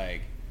 just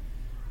like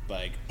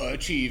like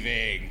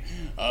achieving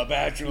a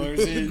bachelor's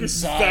in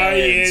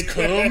science,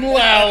 cum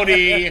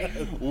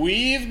laude.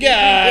 We've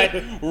got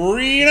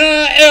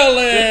Rena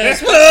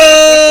Ellis.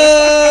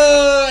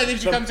 Whoa! And then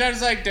she comes out and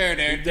is like,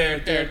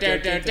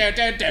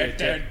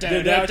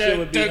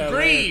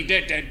 degree.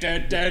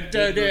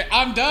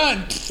 I'm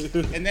done.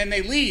 And then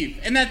they leave,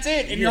 and that's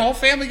it. And your whole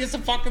family gets to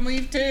fucking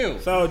leave too.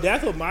 So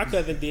that's what my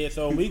cousin did.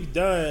 So we've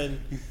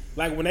done,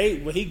 like when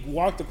he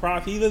walked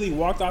across, he literally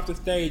walked off the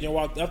stage and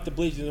walked up the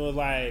bleachers and was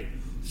like,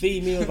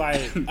 see me, was like,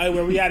 hey,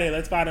 where we out here?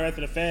 Let's find the rest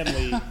of the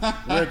family.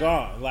 We're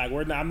gone. Like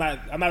we're not. I'm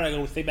not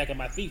gonna stay back in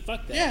my seat.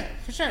 Fuck that. Yeah,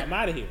 for sure. I'm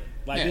out of here.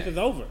 Like this is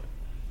over.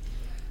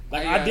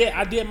 Like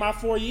I did my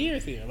 4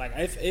 years here. Like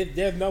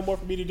there's no more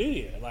for me to do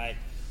here. Like,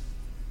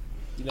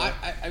 you know.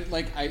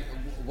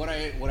 What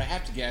I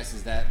have to guess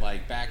is that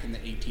like back in the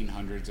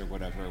 1800s or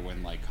whatever,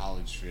 when like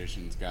college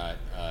traditions got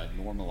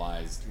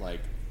normalized, like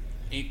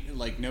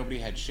nobody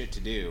had shit to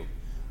do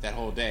that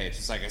whole day. It's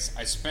just like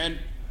I spent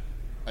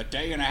a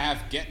day and a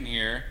half getting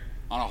here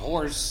on a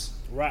horse.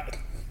 Right.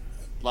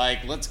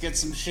 Like, let's get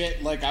some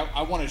shit. Like,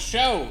 I want a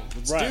show.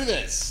 Let's do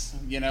this.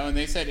 You know, and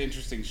they said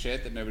interesting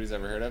shit that nobody's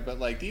ever heard of. But,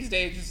 like, these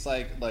days, just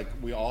like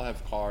we all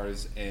have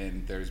cars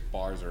and there's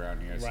bars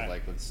around here. So,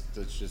 like, let's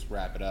just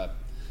wrap it up.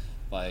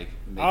 Like,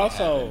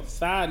 also,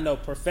 side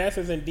note,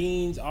 professors and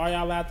deans, all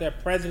y'all out there,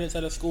 presidents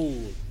of the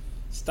schools,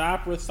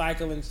 stop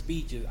recycling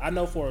speeches. I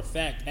know for a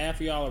fact half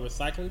of y'all are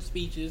recycling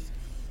speeches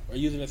or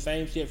using the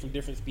same shit from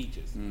different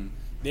speeches.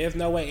 There's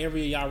no way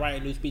every y'all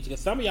writing new speeches. Because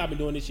some of y'all been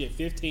doing this shit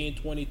 15,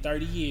 20,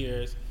 30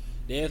 years.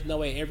 There's no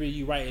way every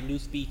you writing new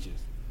speeches.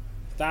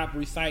 Stop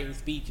reciting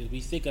speeches.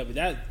 We sick of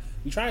it.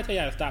 We trying to tell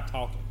y'all to stop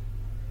talking.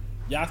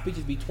 Y'all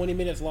speeches be 20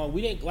 minutes long.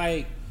 We didn't,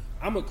 like,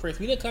 I'm with Chris.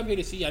 We didn't come here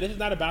to see y'all. This is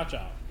not about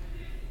y'all.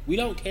 We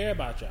don't care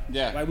about y'all.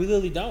 Yeah. Like, we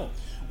literally don't.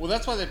 Well,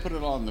 that's why they put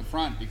it all in the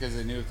front, because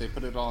they knew if they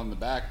put it all in the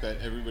back that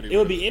everybody it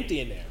would be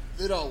empty in there.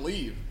 They'd all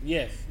leave.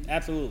 Yes,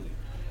 absolutely.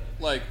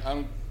 Like,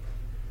 I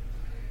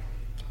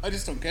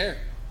just don't care.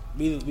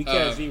 We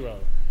care zero.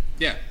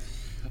 Yeah.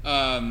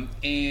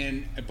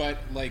 But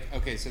like,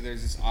 okay, so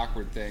there's this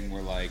awkward thing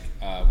where like,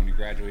 when you're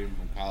graduating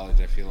from college,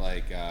 I feel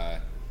like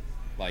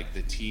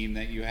the team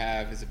that you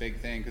have is a big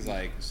thing. Cause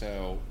like,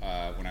 so,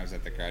 when I was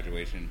at the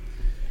graduation,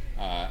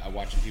 I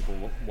watching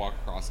people walk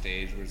across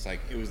stage where it's like,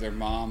 it was their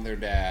mom, their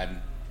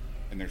dad,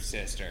 and their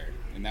sister.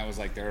 And that was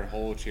like their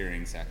whole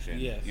cheering section.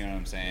 Yes. You know what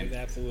I'm saying? Yes,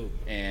 absolutely.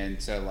 And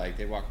so like,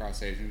 they walk across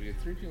stage and you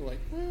get three people like,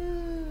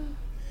 woo.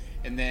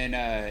 And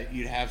then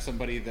you'd have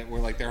somebody that were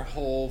like their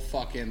whole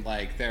fucking,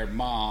 like, their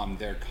mom,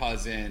 their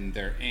cousin,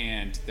 their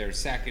aunt, their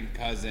second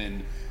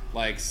cousin,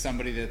 like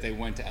somebody that they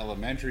went to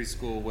elementary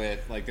school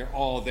with, like they're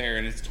all there,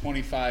 and it's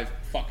 25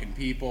 fucking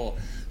people.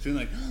 So you're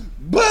like,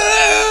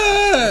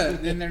 bah!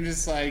 And they're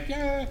just like,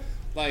 yeah.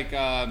 Like,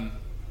 I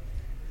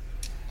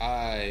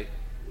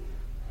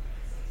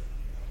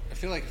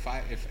feel like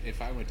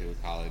if I went to a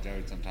college, I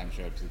would sometimes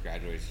show up to the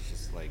graduation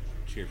just like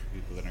cheer for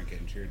people that aren't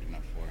getting cheered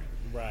enough for.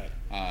 Right.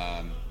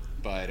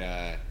 But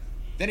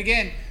then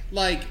again,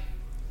 like,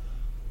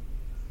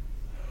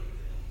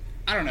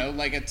 I don't know,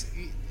 like it's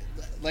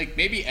like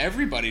maybe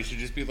everybody should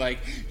just be like,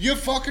 you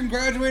fucking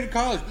graduated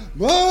college.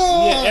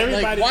 Whoa! Yeah,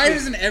 everybody. Like, why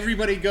doesn't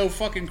everybody go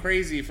fucking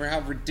crazy for how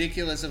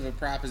ridiculous of a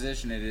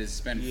proposition it is to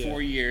spend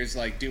 4 years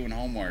like doing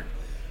homework,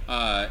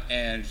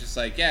 and it's just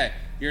like, yeah,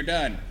 you're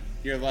done.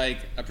 You're like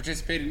a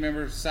participating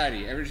member of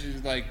society. Everybody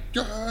should be like,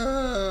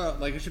 Gah!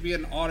 Like it should be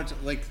an audit.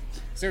 Like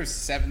there's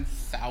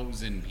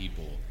 7,000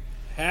 people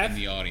in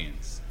the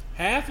audience.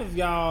 Half of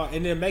y'all,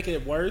 and then making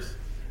it worse,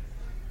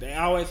 they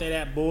always say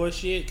that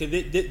bullshit.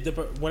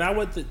 Because when I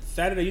went to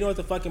Saturday, you know what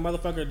the fucking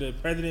motherfucker, the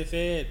president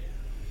said?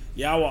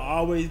 Y'all will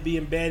always be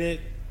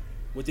embedded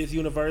with this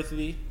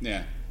university.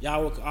 Yeah.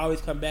 Y'all will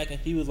always come back, and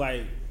he was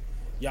like,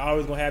 y'all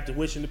always gonna have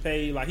tuition to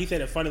pay. Like he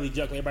said it funnily,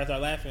 joke, when everybody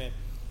started laughing.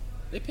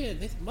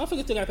 This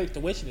motherfuckers still gotta pay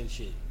tuition and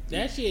shit.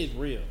 That shit is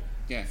real.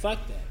 Yeah.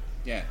 Fuck that.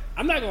 Yeah.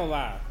 I'm not gonna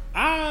lie.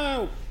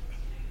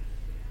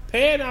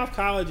 Paying off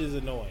college is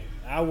annoying.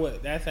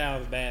 That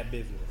sounds bad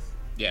business.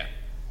 Yeah.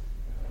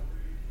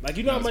 Like,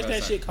 you know how much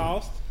that shit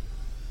costs?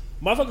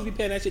 Motherfuckers be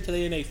paying that shit till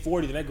they in their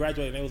 40s, and they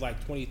graduated and they was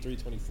like 23,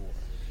 24.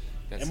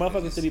 And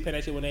motherfuckers still be paying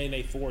that shit when they in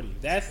their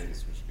 40s.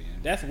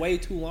 That's way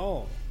too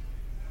long.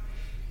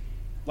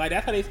 Like,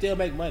 that's how they still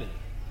make money.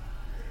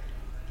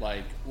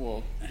 Like,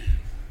 well,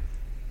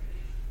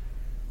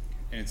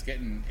 and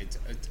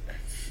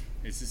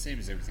it's the same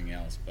as everything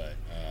else, but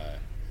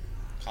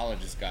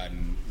college has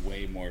gotten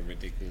way more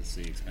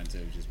ridiculously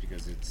expensive just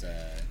because it's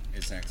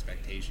an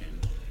expectation.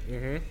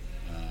 Mm-hmm.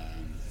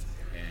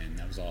 And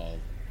that was all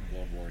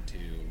World War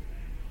II,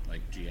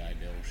 like GI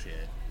Bill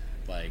shit.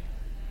 Like,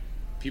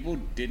 people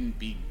didn't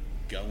be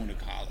going to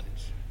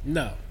college.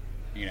 No.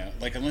 You know,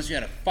 like, unless you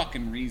had a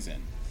fucking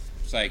reason.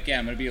 It's like, yeah,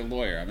 I'm going to be a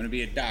lawyer. I'm going to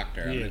be a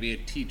doctor. I'm going to be a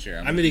teacher.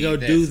 I'm going to go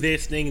do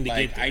this thing to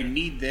like, get there. I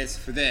need this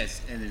for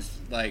this. And it's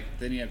like,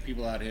 then you have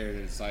people out here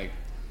that's like,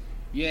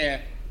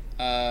 yeah,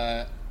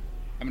 I'm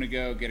going to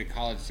go get a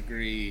college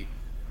degree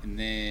and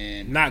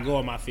then not go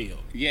on my field.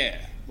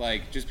 Yeah,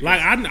 like just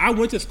because, like I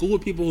went to school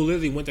with people who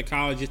literally went to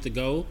college just to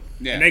go,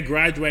 and they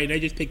graduated. And they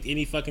just picked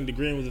any fucking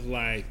degree and was just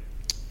like,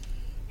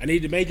 I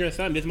need to major in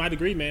something. This is my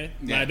degree, man.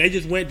 Yeah. Like they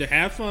just went to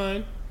have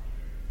fun,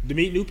 to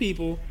meet new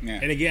people,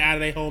 and to get out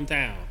of their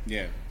hometown.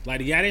 Yeah, like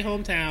to get out of their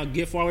hometown,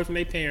 get far away from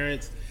their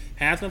parents,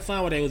 have some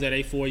fun when they was at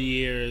their 4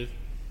 years,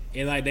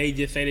 and like they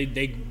just say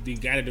they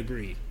got a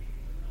degree.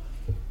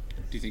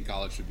 Do you think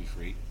college should be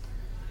free?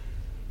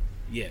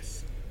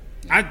 Yes.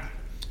 Yeah.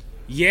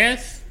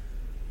 Yes,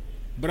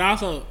 but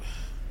also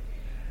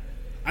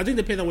I think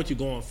it depends on what you're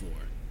going for.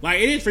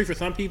 Like it is free for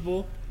some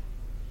people.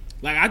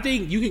 Like I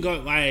think you can go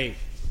like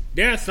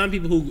there are some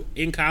people who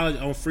in college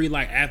on free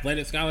like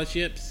athletic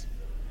scholarships,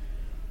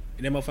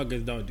 and them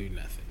motherfuckers don't do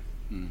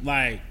nothing.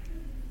 Like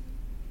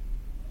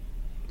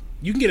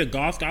you can get a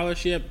golf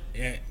scholarship.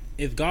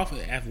 Is golf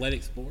an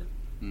athletic sport?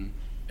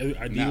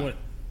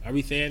 Are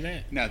we saying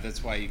that? No,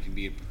 that's why you can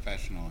be a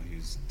professional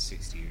who's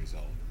 60 years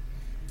old.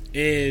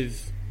 I'm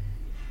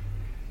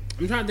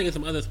trying to think of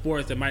some other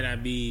sports that might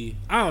not be.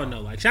 I don't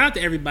know. Like shout out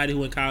to everybody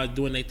who in college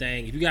doing their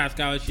thing. If you got a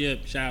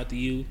scholarship, shout out to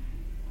you.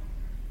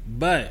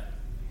 But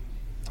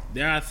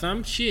there are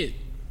some shit.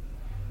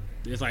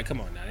 It's like,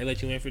 come on now, they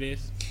let you in for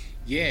this.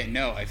 Yeah,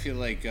 no, I feel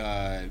like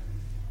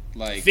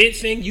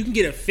fencing. You can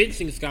get a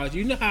fencing scholarship.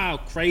 You know how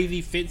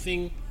crazy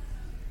fencing,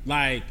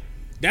 like.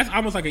 That's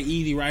almost like an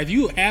easy ride. If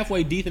you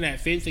halfway decent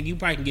at fencing, you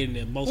probably can get in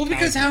the most. Well,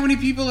 because how many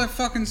people are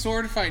fucking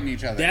sword fighting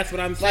each other? That's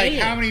what I'm saying.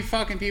 Like, how many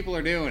fucking people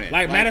are doing it?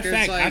 Like matter of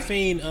fact, I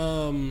seen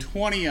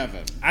 20 of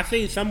them. I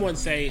seen someone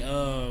say,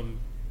 I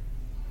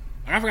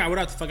forgot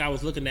what the fuck I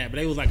was looking at, but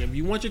they was like, if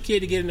you want your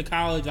kid to get into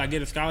college, like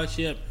get a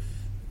scholarship,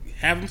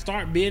 have them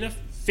start being a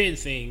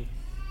fencing,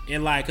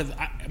 and like, cause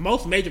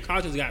most major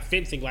colleges got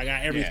fencing, like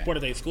got every sport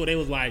at their school. They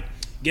was like,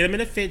 get them in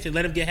the fencing,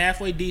 let them get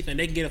halfway decent,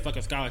 they can get a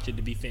fucking scholarship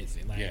to be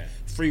fencing. Like,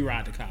 free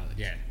ride to college.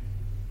 Yeah.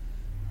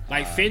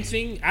 Like,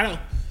 fencing,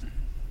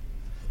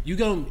 you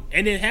go,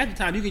 and then half the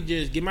time, you can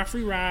just get my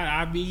free ride,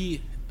 I'll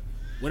be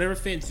whatever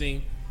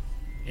fencing,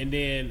 and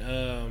then,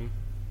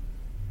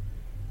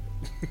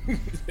 and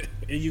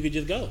you could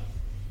just go.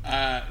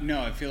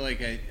 No, I feel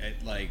like I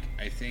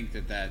think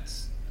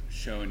that's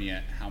showing you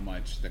how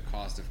much the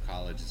cost of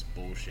college is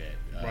bullshit.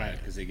 Right.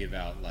 Because they give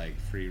out, like,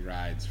 free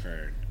rides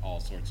for all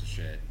sorts of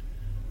shit.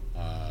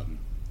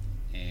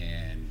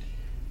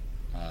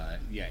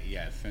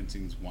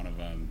 Fencing's one of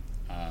them.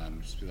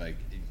 Just be like,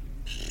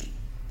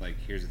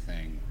 here's the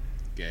thing,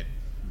 get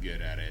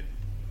good at it,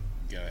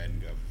 go ahead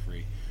and go for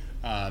free.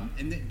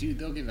 Dude,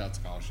 they'll give out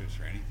scholarships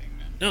for anything,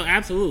 man. No,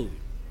 absolutely.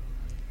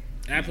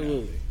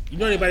 You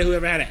know anybody who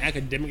ever had an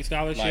academic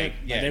scholarship? Like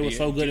they were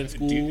so good in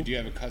school? Do you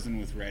have a cousin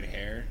with red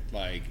hair?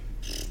 Like,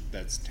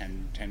 that's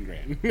 10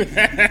 grand. You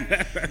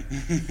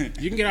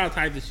can get all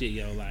types of shit,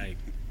 yo. Like,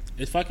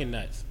 it's fucking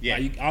nuts. Yeah.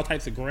 Like, all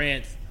types of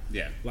grants.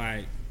 Yeah.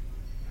 Like,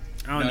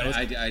 I don't know.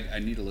 I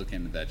need to look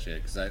into that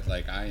shit because I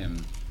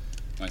am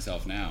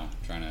myself now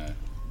trying to,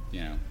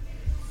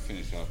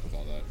 finish up with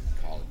all that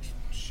college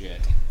shit.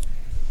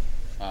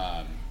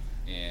 And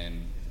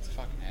it's a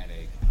fucking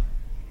headache.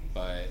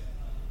 But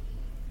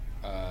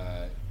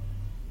I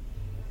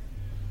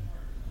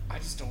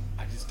just don't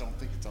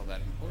think it's all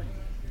that important.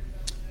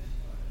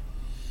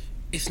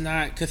 It's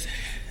not, because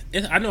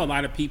I know a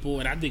lot of people,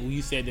 and I think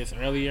you said this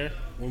earlier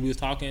when we was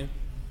talking.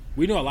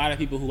 We know a lot of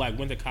people who like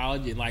went to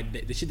college and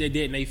like the shit they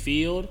did in their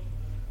field,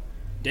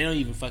 they don't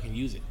even fucking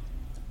use it.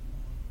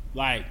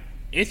 Like,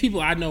 it's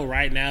people I know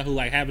right now who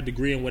like have a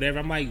degree and whatever.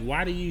 I'm like,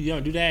 why do you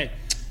don't do that?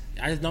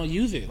 I just don't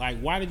use it. Like,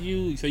 why did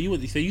you? So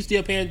you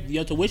still paying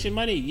your tuition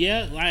money?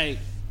 Yeah. Like,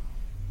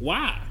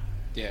 why?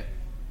 Yeah.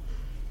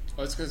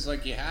 Well, it's because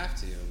like you have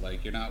to.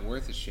 Like, you're not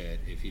worth a shit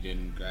if you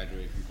didn't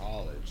graduate from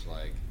college.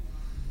 Like,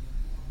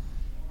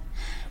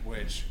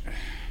 which,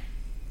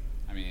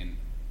 I mean.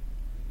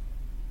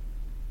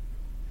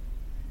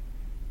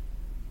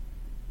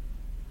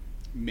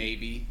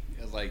 Maybe,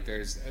 like,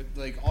 there's,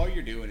 like, all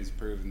you're doing is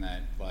proving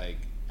that, like,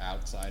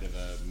 outside of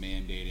a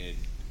mandated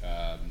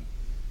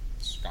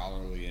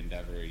scholarly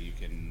endeavor, you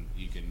can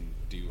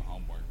do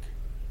homework,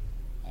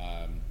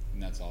 and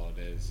that's all it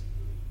is.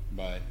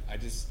 But I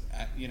just,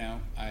 I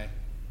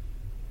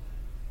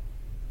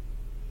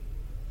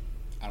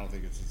don't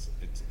think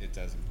it's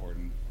as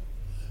important.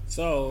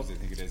 So as I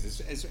think it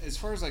is. As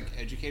far as like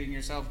educating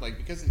yourself, like,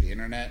 because of the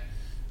internet,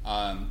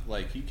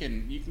 like you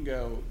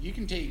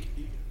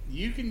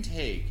can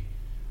take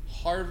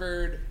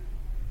Harvard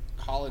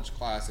college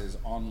classes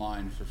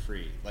online for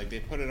free. Like, they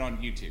put it on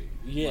YouTube.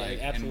 Yeah, like,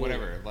 absolutely. And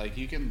whatever. Like,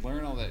 you can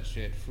learn all that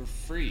shit for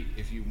free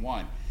if you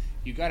want.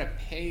 You got to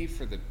pay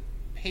for the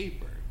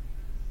paper.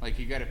 Like,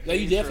 you got to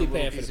pay for a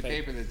little piece of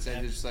paper that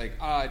says it's like,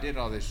 I did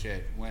all this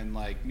shit. When,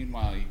 like,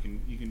 meanwhile, you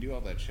can do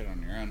all that shit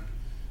on your own.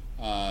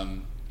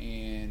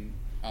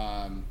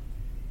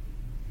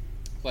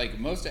 Like,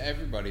 most of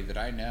everybody that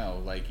I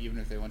know, like, even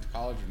if they went to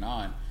college or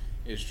not,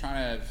 is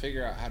trying to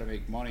figure out how to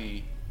make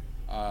money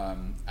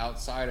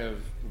outside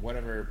of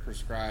whatever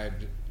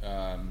prescribed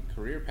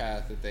career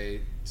path that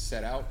they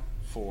set out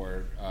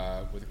for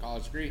with a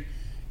college degree.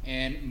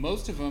 And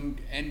most of them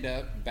end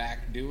up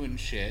back doing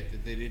shit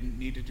that they didn't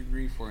need a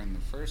degree for in the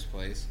first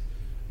place.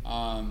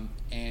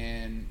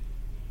 And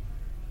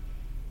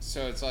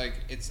so it's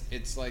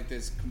like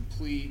this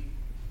complete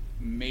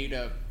made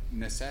up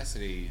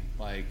necessity.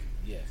 Like,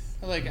 Yes.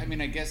 like I mean,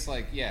 I guess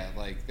like yeah,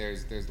 like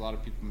there's a lot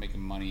of people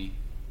making money,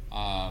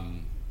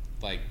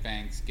 like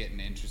banks getting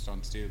interest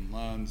on student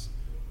loans.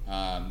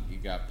 You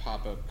got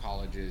pop-up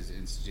colleges,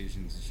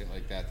 institutions, and shit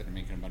like that are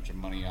making a bunch of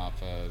money off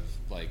of,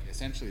 like,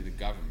 essentially the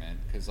government,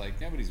 because,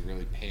 like, nobody's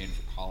really paying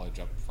for college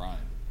up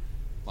front,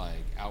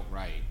 like,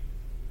 outright.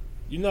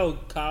 You know,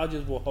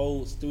 colleges will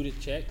hold student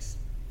checks.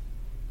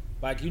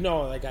 Like, you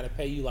know, they got to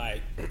pay you,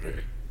 like,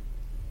 when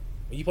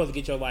you're supposed to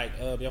get your, like,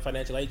 your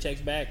financial aid checks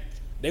back,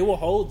 they will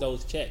hold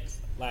those checks.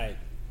 Like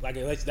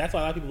that's why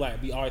a lot of people, like,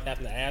 be always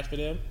having to ask for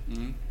them.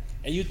 Mm-hmm.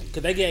 And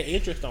because they get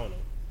interest on them.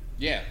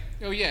 Yeah.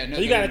 Oh, yeah. No,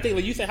 So you got to think,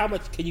 like you said, how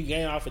much can you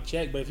gain off a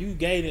check? But if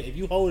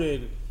you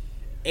holding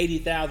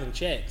 80,000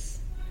 checks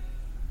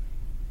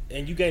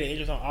and you gain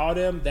interest on all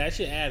them, that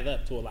should add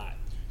up to a lot.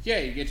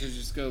 Yeah, you get to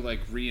just go, like,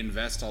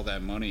 reinvest all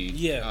that money.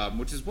 Yeah.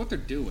 Which is what they're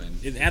doing.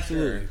 It's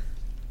absolutely.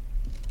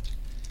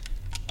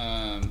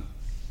 Sure.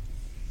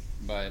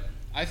 But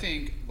I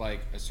think,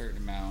 like, a certain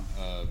amount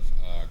of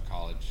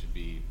college should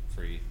be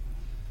free.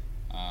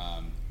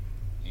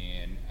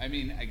 And, I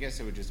mean, I guess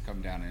it would just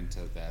come down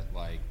into that,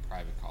 like,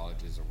 private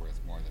colleges are worth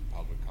more than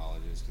public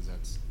colleges, because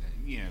that's,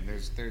 you know,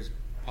 there's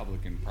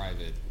public and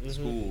private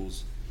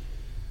schools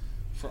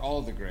for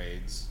all the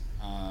grades,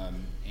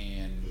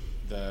 and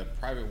the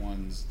private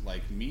ones,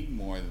 like, mean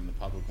more than the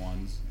public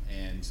ones,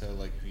 and so,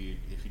 like,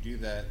 if you do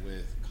that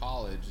with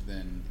college,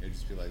 then it'd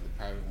just be like the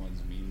private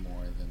ones mean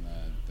more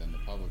than the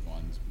public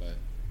ones, but,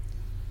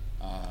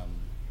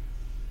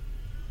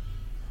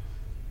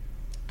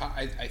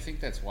 I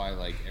think that's why,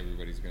 like,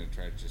 everybody's going to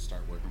try to just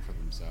start working for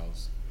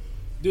themselves.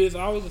 Dude, it's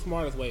always the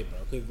smartest way, bro.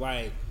 Because,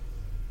 like,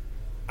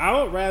 I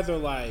would rather,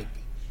 like,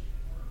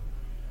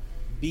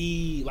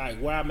 be, like,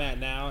 where I'm at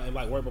now and,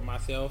 like, work by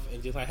myself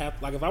and just, like,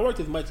 have, like, if I worked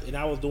as much and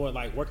I was doing,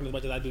 like, working as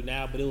much as I do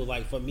now, but it was,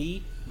 like, for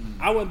me,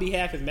 I wouldn't be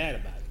half as mad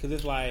about it. Because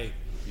it's, like,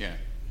 Yeah.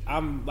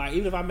 I'm, like,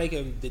 even if I'm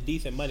making the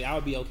decent money, I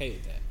would be okay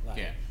with that. Like,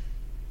 Yeah.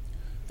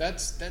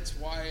 That's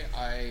why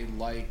I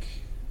like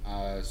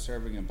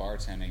serving and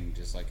bartending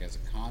just, like, as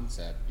a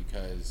concept,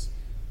 because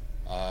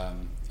a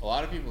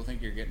lot of people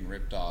think you're getting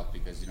ripped off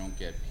because you don't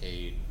get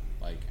paid,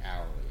 like,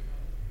 hourly.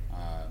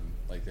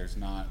 Like, there's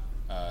not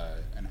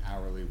an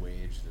hourly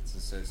wage that's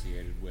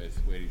associated with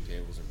waiting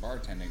tables or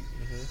bartending.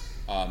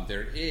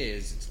 There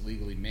is. It's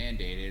legally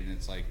mandated, and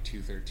it's like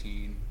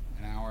 $2.13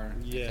 an hour,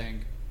 Yeah. I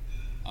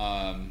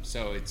think.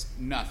 So it's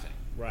nothing.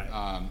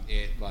 Right.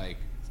 It, like,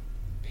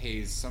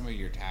 pays some of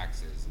your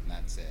taxes, and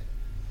that's it.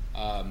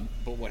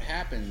 But what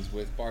happens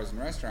with bars and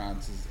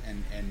restaurants is,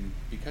 and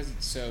because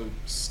it's so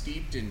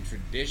steeped in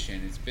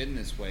tradition, it's been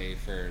this way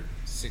for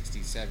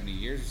 60, 70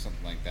 years or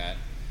something like that.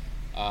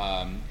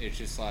 It's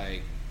just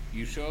like,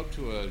 you show up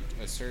to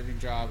a serving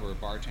job or a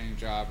bartending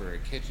job or a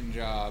kitchen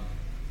job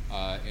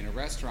in a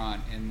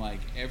restaurant, and, like,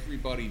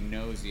 everybody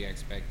knows the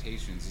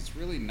expectations. It's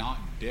really not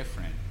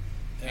different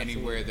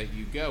anywhere that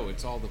you go.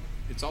 It's all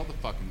the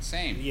fucking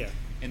same. Yeah.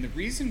 And the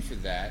reason for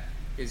that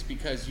is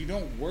because you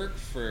don't work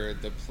for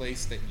the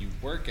place that you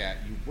work at.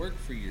 You work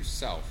for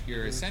yourself.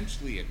 You're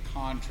essentially a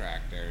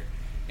contractor,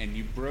 and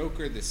you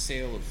broker the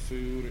sale of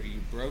food, or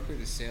you broker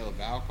the sale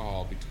of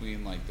alcohol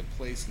between, like, the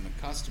place and the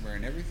customer,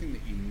 and everything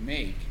that you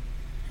make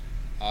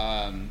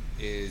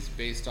is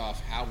based off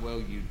how well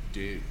you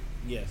do.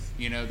 Yes.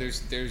 You know,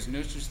 there's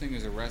no such thing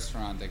as a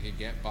restaurant that could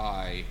get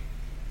by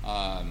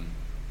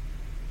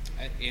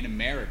in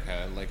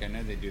America. Like, I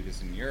know they do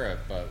this in Europe,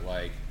 but,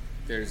 like,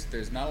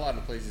 there's not a lot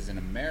of places in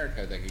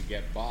America that could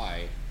get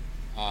by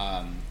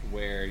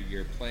where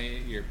you're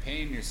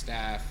paying your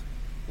staff,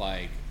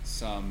 like,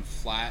 some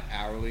flat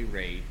hourly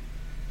rate,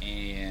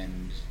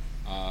 and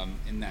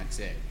that's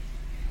it.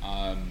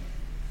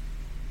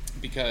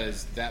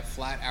 Because that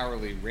flat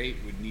hourly rate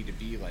would need to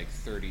be like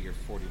 $30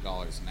 or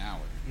 $40 an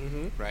hour,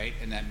 right?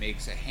 And that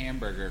makes a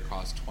hamburger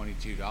cost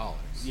 $22.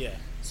 Yeah.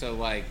 So,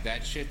 like,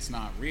 that shit's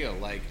not real.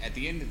 Like, at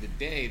the end of the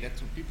day,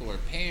 that's what people are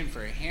paying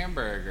for a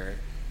hamburger.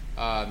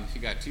 If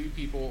you got two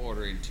people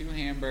ordering 2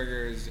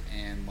 hamburgers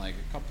and, like,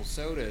 a couple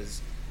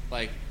sodas,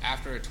 like,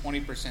 after a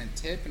 20%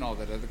 tip and all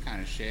that other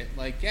kind of shit,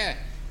 like, yeah,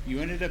 you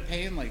ended up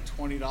paying like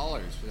 $20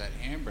 for that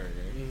hamburger.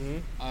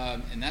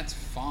 And that's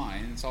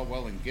fine. It's all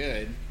well and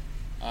good.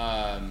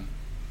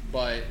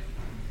 But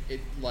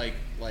it, like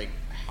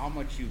how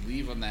much you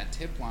leave on that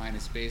tip line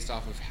is based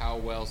off of how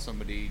well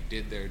somebody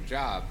did their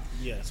job.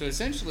 Yeah. So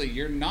essentially,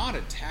 you're not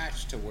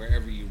attached to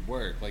wherever you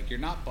work. Like, you're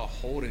not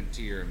beholden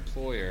to your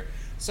employer,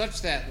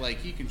 such that,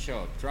 like, you can show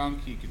up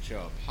drunk, you can show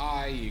up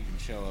high, you can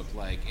show up,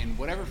 like, in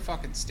whatever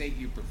fucking state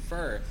you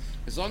prefer,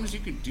 as long as you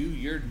can do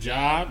your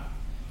job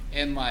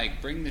and,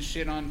 like, bring the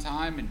shit on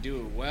time and do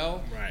it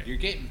well. Right. You're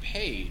getting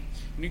paid,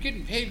 and you're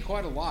getting paid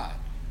quite a lot.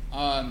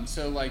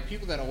 So, like,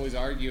 people that always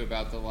argue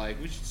about the, like,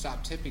 we should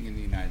stop tipping in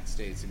the United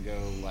States and go,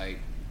 like,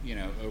 you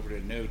know, over to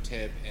no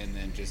tip and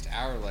then just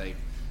our, like,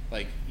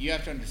 like you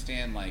have to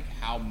understand like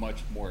how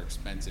much more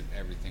expensive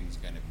everything's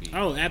going to be.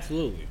 Oh,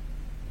 absolutely.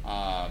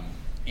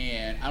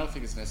 And I don't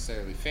think it's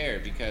necessarily fair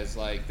because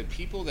like the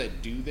people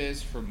that do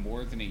this for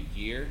more than a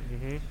year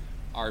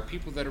are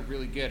people that are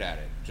really good at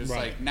it. Just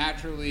like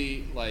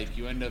naturally, like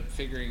you end up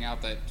figuring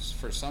out that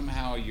for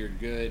somehow you're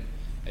good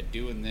at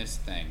doing this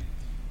thing.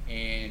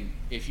 And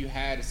if you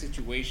had a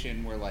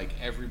situation where like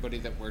everybody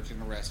that worked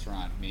in a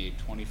restaurant made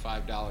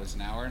 $25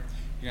 an hour,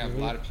 you're gonna have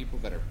a lot of people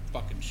that are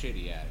fucking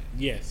shitty at it.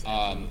 Yes.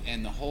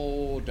 And the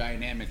whole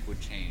dynamic would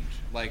change.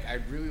 Like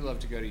I'd really love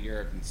to go to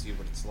Europe and see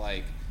what it's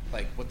like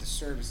what the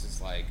service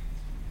is like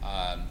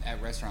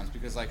at restaurants,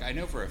 because like I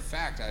know for a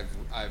fact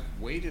I've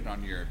waited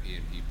on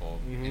European people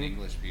and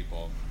English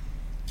people,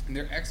 and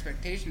their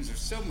expectations are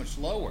so much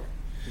lower.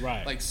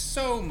 Right. Like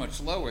so much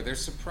lower. They're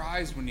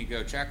surprised when you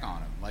go check on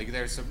them. Like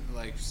they're some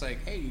like just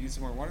like, hey, you need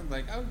some more water?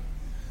 Like,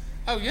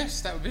 oh yes,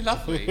 that would be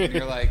lovely. And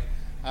you're like,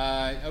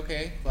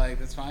 okay, like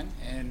that's fine.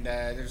 And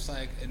there's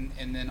like,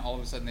 and then all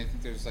of a sudden they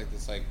think there's like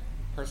this like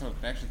personal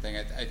connection thing.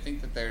 I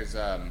think that there's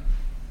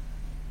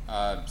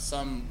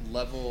some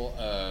level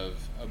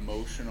of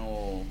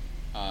emotional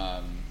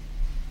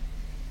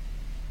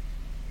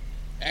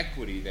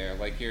equity there.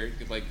 Like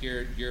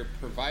you're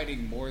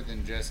providing more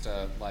than just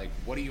a like,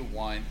 what do you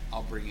want?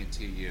 I'll bring it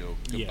to you.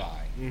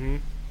 Goodbye.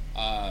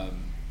 Yeah.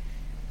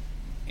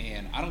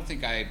 And I don't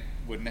think I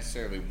would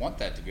necessarily want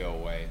that to go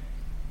away.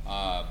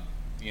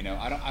 You know,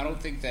 I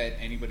don't think that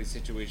anybody's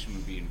situation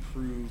would be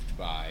improved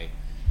by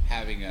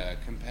having a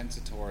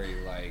compensatory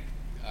like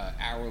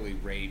hourly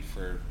rate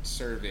for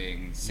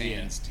serving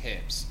sans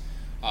tips.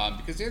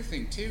 Because the other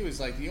thing too is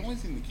like the only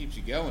thing that keeps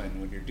you going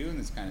when you're doing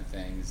this kind of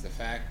thing is the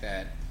fact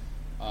that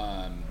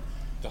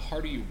the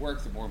harder you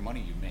work, the more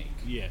money you make.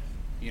 Yeah.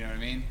 You know what I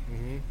mean?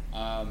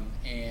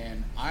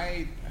 And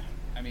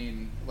I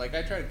mean, like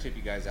I try to tip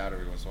you guys out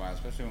every once in a while,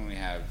 especially when we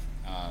have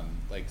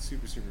like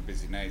super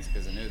busy nights,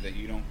 because I know that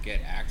you don't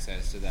get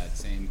access to that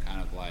same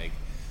kind of like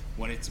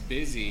when it's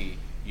busy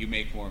you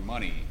make more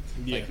money.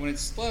 Yeah. Like when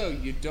it's slow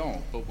you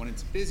don't, but when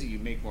it's busy you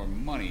make more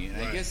money.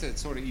 And I guess that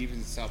sort of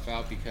evens itself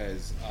out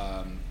because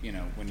you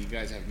know, when you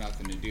guys have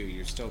nothing to do,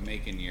 you're still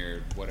making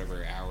your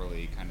whatever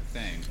hourly kind of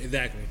thing.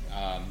 Exactly.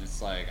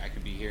 It's like I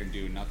could be here and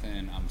do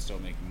nothing, I'm still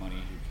making money,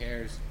 who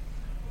cares?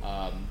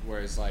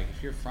 Whereas like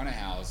if you're front of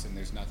house and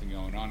there's nothing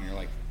going on, you're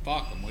like,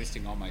 fuck, I'm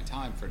wasting all my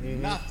time for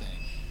nothing.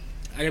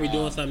 I gotta be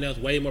doing something else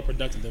way more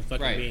productive than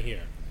fucking being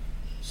here.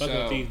 Fucking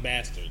with these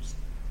bastards.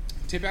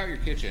 Tip out your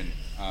kitchen.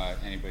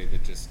 Anybody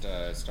that just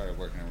started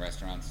working in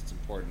restaurants, it's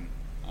important,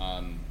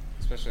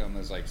 especially on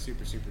those like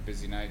super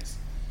busy nights.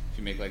 If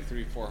you make like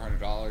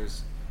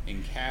 $300-400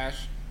 in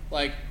cash,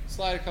 like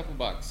slide a couple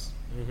bucks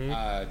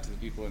to the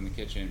people in the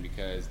kitchen,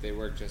 because they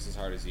work just as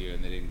hard as you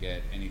and they didn't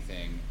get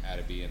anything out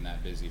of being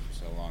that busy for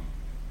so long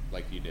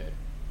like you did.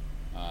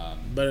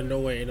 But in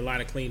nowhere, and a lot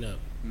of cleanup.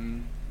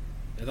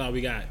 That's all we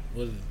got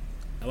was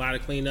a lot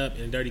of cleanup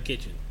and a dirty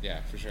kitchen.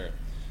 Yeah, for sure.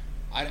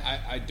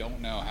 I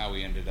don't know how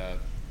we ended up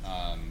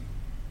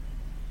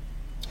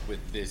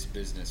with this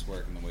business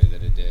working the way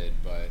that it did,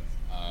 but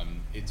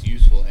it's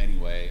useful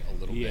anyway a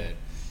little bit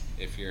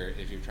if you're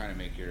trying to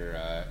make your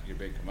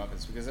big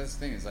comeuppance, because that's the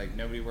thing, is like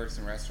nobody works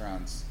in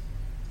restaurants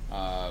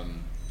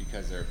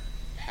because they're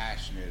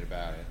passionate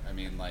about it. I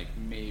mean, like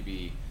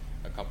maybe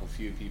a couple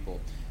few people.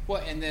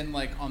 Well, and then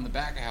like on the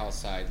back of house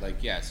side,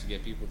 like yes, you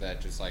get people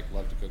that just like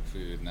love to cook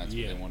food and that's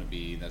what they want to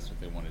be, that's what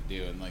they want to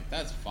do, and like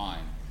that's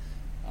fine.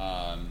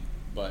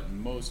 But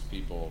most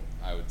people,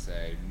 I would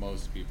say,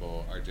 most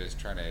people are just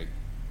trying to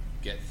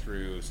get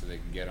through so they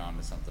can get on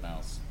to something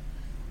else.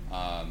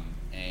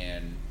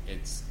 And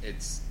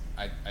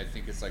I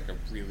think it's like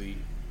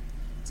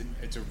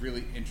it's a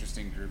really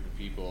interesting group of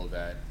people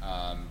that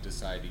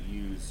decide to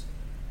use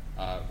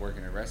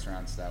working in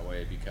restaurants that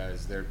way,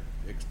 because they're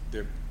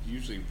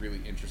usually really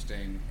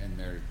interesting and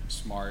they're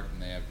smart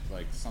and they have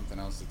like something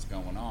else that's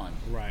going on.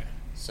 Right.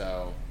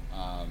 So,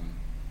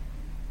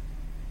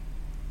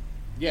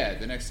 yeah,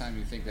 the next time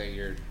you think that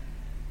your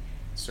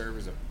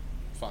server's a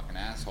fucking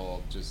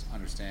asshole, just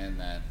understand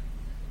that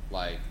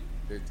like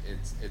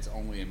it's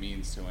only a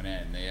means to an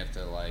end. They have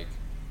to like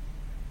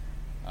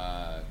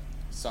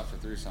suffer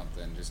through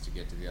something just to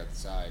get to the other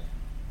side.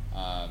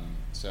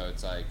 So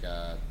it's like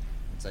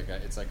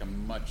a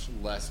much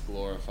less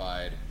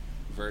glorified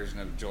version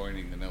of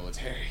joining the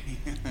military.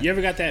 You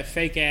ever got that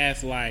fake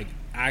ass like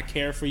I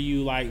care for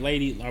you like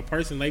lady or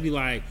person, lady,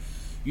 like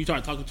you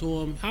start talking to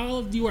them, how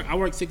old do you work? I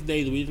work 6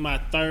 days a week.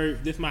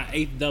 This is my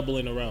 8th double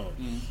in a row.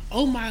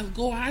 Oh my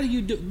god, how do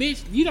you do,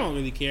 bitch? You don't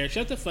really care.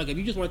 Shut the fuck up.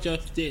 You just want your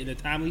shit in a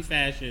timely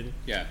fashion.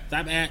 Yeah.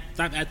 Stop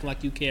acting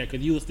like you care,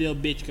 because you will still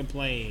bitch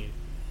complain.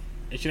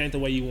 It shit ain't the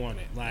way you want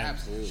it. Like,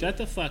 absolutely. Shut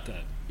the fuck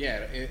up.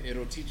 Yeah,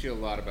 it'll teach you a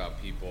lot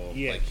about people,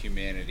 like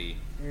humanity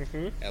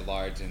at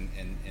large, and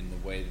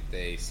the way that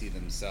they see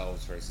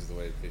themselves versus the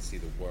way that they see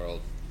the world.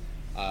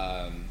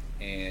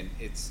 And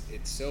it's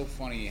so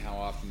funny how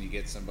often you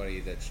get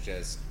somebody that's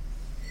just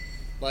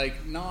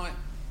like not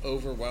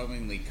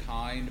overwhelmingly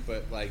kind,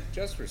 but like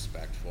just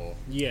respectful.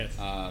 Yes.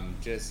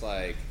 Just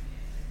like,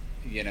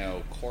 you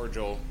know,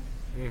 cordial.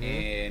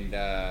 and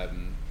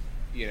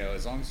you know,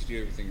 as long as you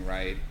do everything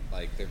right,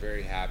 like they're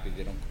very happy.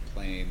 They don't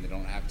complain. They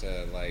don't have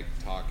to like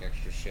talk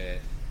extra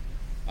shit.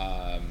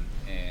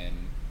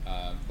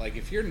 Like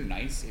if you're just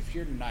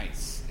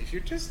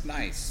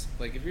nice,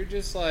 like if you're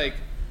just like,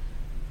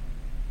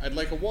 I'd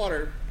like a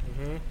water,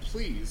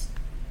 please.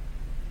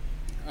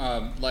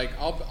 Like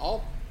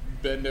I'll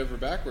bend over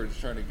backwards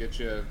trying to get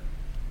you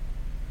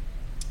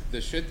the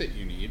shit that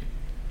you need.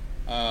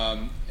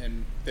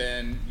 And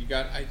then you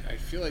got, I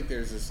feel like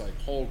there's this like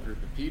whole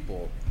group of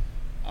people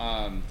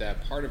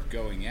that part of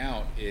going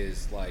out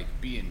is like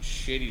being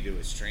shitty to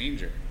a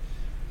stranger.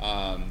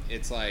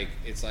 It's like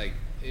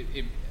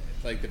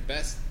the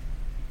best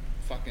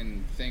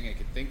fucking thing I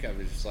could think of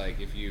is just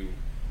like if you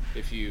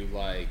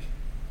like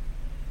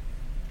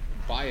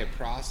buy a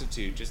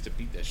prostitute just to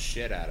beat the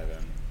shit out of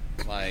him.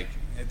 Like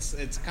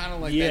it's kind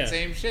of like that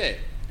same shit.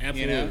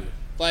 Absolutely. You know?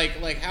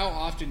 Like how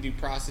often do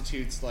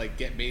prostitutes like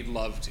get made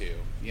love to,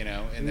 you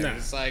know? And they're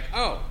just like,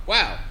 oh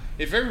wow,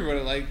 if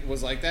everybody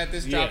was like that,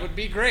 this job would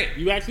be great.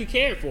 You actually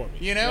cared for me,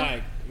 you know?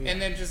 Like,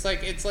 and then just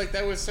like it's like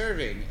that with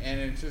serving, and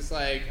it's just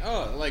like,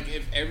 oh, like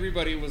if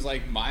everybody was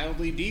like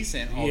mildly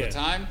decent all the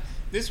time,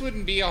 this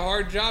wouldn't be a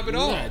hard job at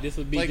all. This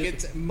would be like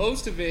it's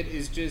most of it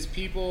is just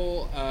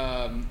people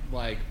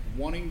like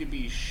wanting to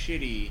be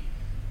shitty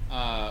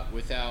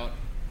without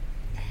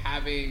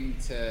having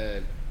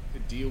to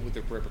deal with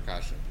the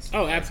repercussions.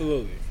 Oh,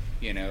 absolutely.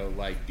 You know,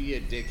 like be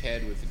a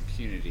dickhead with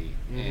impunity,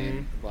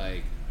 and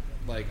like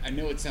I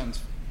know it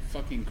sounds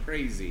fucking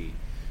crazy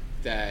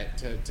that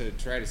to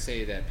try to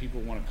say that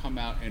people want to come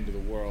out into the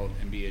world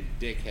and be a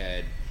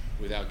dickhead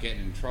without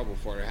getting in trouble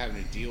for it or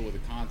having to deal with the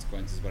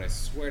consequences, but I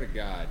swear to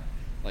God,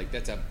 like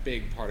that's a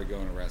big part of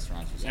going to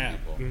restaurants for some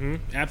people.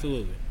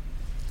 Absolutely.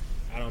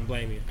 I don't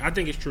blame you. I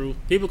think it's true.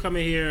 People come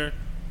in here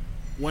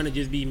want to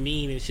just be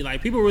mean and shit.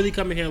 Like people really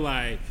come in here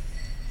like,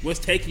 what's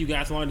taking you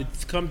guys so long to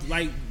come?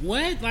 Like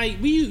what?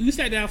 Like you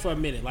sat down for a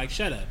minute. Like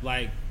shut up.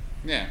 Like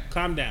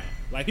calm down.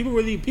 Like people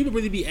really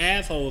be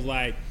assholes.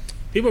 Like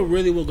people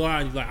really will go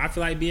out and be like, I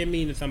feel like being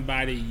mean to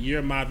somebody.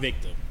 You're my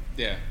victim.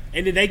 Yeah.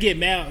 And then they get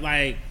mad.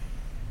 Like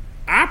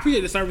I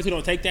appreciate the servers who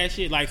don't take that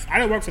shit. Like I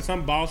done work for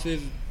some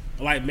bosses,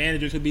 like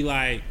managers who be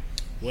like,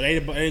 well they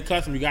the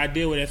customer, you gotta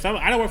deal with it.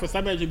 I done work for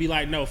some managers who be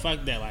like, no,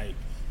 fuck that. Like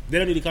they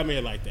don't need to come in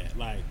here like that.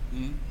 Like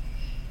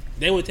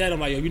they would tell them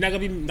like, yo, you're not gonna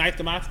be nice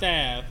to my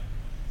staff.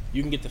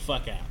 You can get the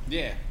fuck out.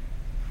 Yeah.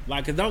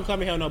 Like, cause don't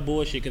come in here with no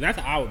bullshit. Cause that's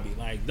how I would be.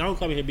 Like, don't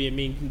come in here being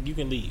mean. You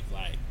can leave.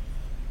 Like,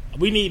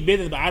 we need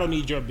business, but I don't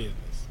need your business.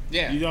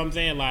 Yeah. You know what I'm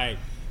saying? Like,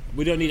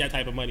 we don't need that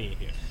type of money in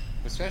here.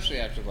 Especially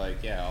after like,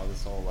 all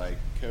this whole like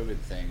COVID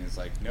thing is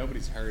like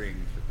nobody's hurting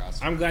for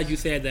customers. I'm glad you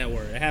said that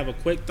word. I have a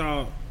quick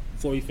thought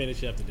before we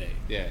finish up today.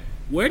 Yeah.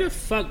 What the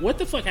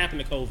fuck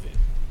happened to COVID?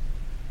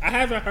 I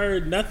haven't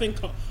heard nothing.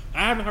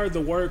 I haven't heard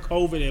the word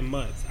COVID in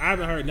months. I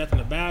haven't heard nothing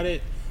about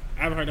it.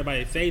 I haven't heard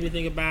nobody say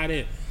anything about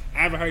it. I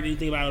haven't heard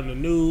anything about it on the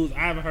news. I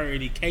haven't heard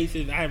any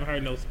cases. I haven't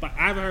heard I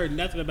haven't heard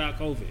nothing about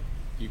COVID.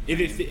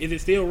 Is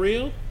it still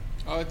real?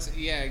 Oh,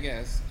 I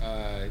guess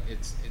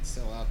it's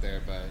still out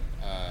there, but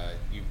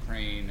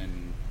Ukraine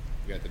and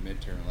we got the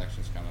midterm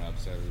elections coming up,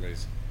 so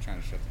everybody's trying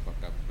to shut the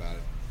fuck up about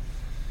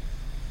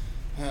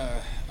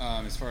it.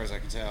 As far as I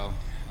can tell,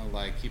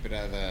 like keep it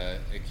out of the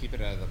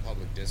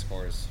public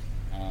discourse,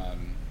 I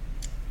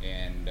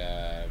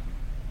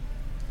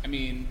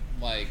mean,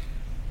 like.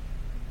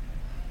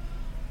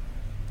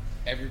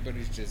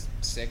 Everybody's just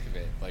sick of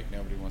it. Like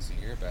nobody wants to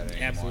hear about it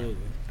anymore.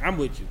 Absolutely, I'm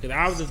with you because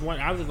I was just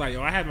like,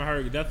 yo, I haven't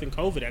heard nothing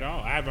COVID at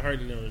all. I haven't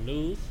heard it on the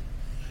news.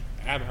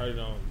 I haven't heard it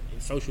on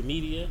social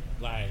media.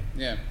 Like,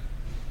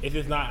 it's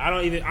just not.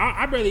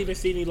 I barely even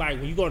see any like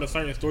when you go to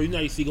certain stores. You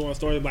know, you see going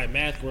stores like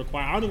masks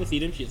required. I don't even see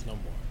them shits no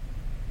more.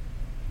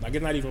 Like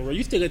it's not even real.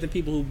 You still get the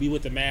people who be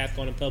with the mask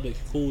on in public.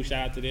 Cool,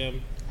 shout out to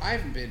them. I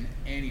haven't been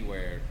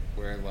anywhere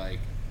where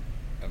like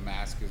a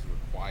mask is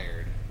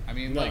required. I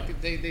mean,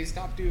 like they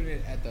stopped doing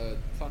it at the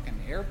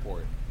fucking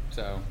airport.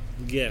 So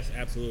yes,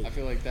 absolutely. I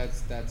feel like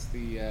that's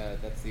the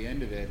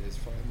end of it. As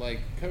far like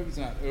COVID's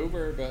not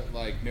over, but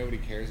like nobody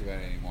cares about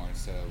it anymore.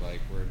 So like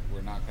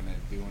we're not gonna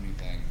do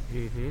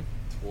anything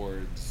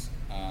towards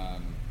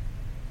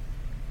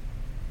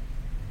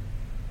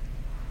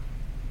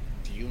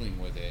dealing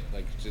with it.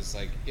 Like just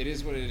like it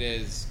is what it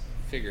is.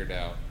 Figure it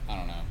out. I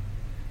don't know.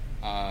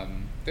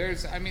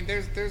 There's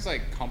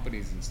like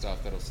companies and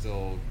stuff that'll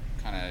still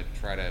kind of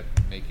try to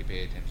make you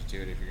pay attention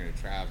to it if you're going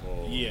to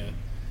travel. Yeah.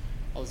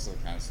 All this other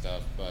kind of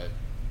stuff. But,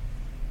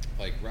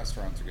 like,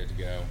 restaurants are good to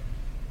go.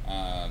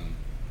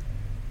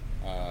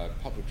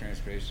 Public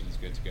transportation is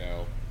good to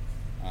go.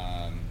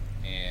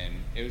 And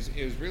it was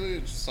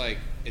really just like,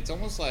 it's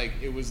almost like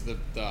it was the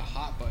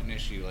hot button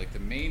issue, like the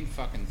main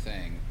fucking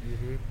thing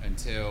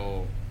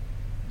until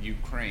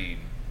Ukraine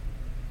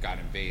got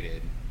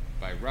invaded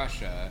by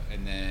Russia,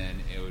 and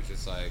then it was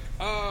just like,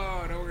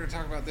 oh no, we're gonna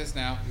talk about this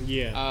now.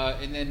 Yeah.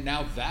 And then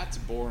now that's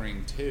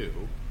boring too.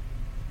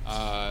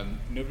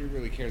 Nobody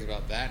really cares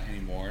about that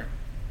anymore.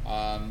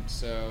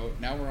 So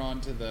now we're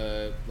on to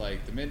the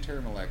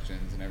midterm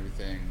elections and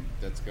everything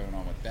that's going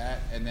on with that,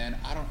 and then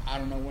I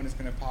don't know when it's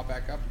going to pop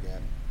back up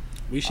again.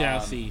 We shall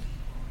see.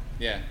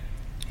 Yeah,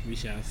 we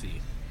shall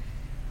see.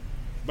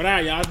 But all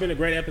right, y'all, it's been a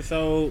great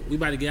episode. We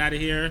about to get out of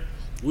here.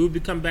 We will be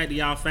coming back to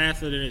y'all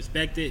faster than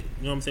expected.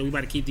 You know what I'm saying? We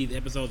about to keep these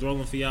episodes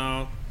rolling for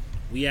y'all.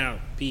 We out.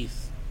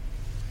 Peace.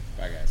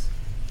 Bye, guys.